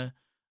 and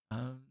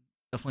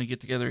definitely get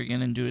together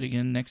again and do it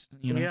again next,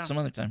 some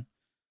other time.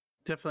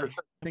 Definitely.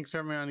 Thanks for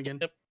having me on again.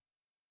 Yep.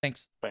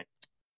 Thanks. Thanks.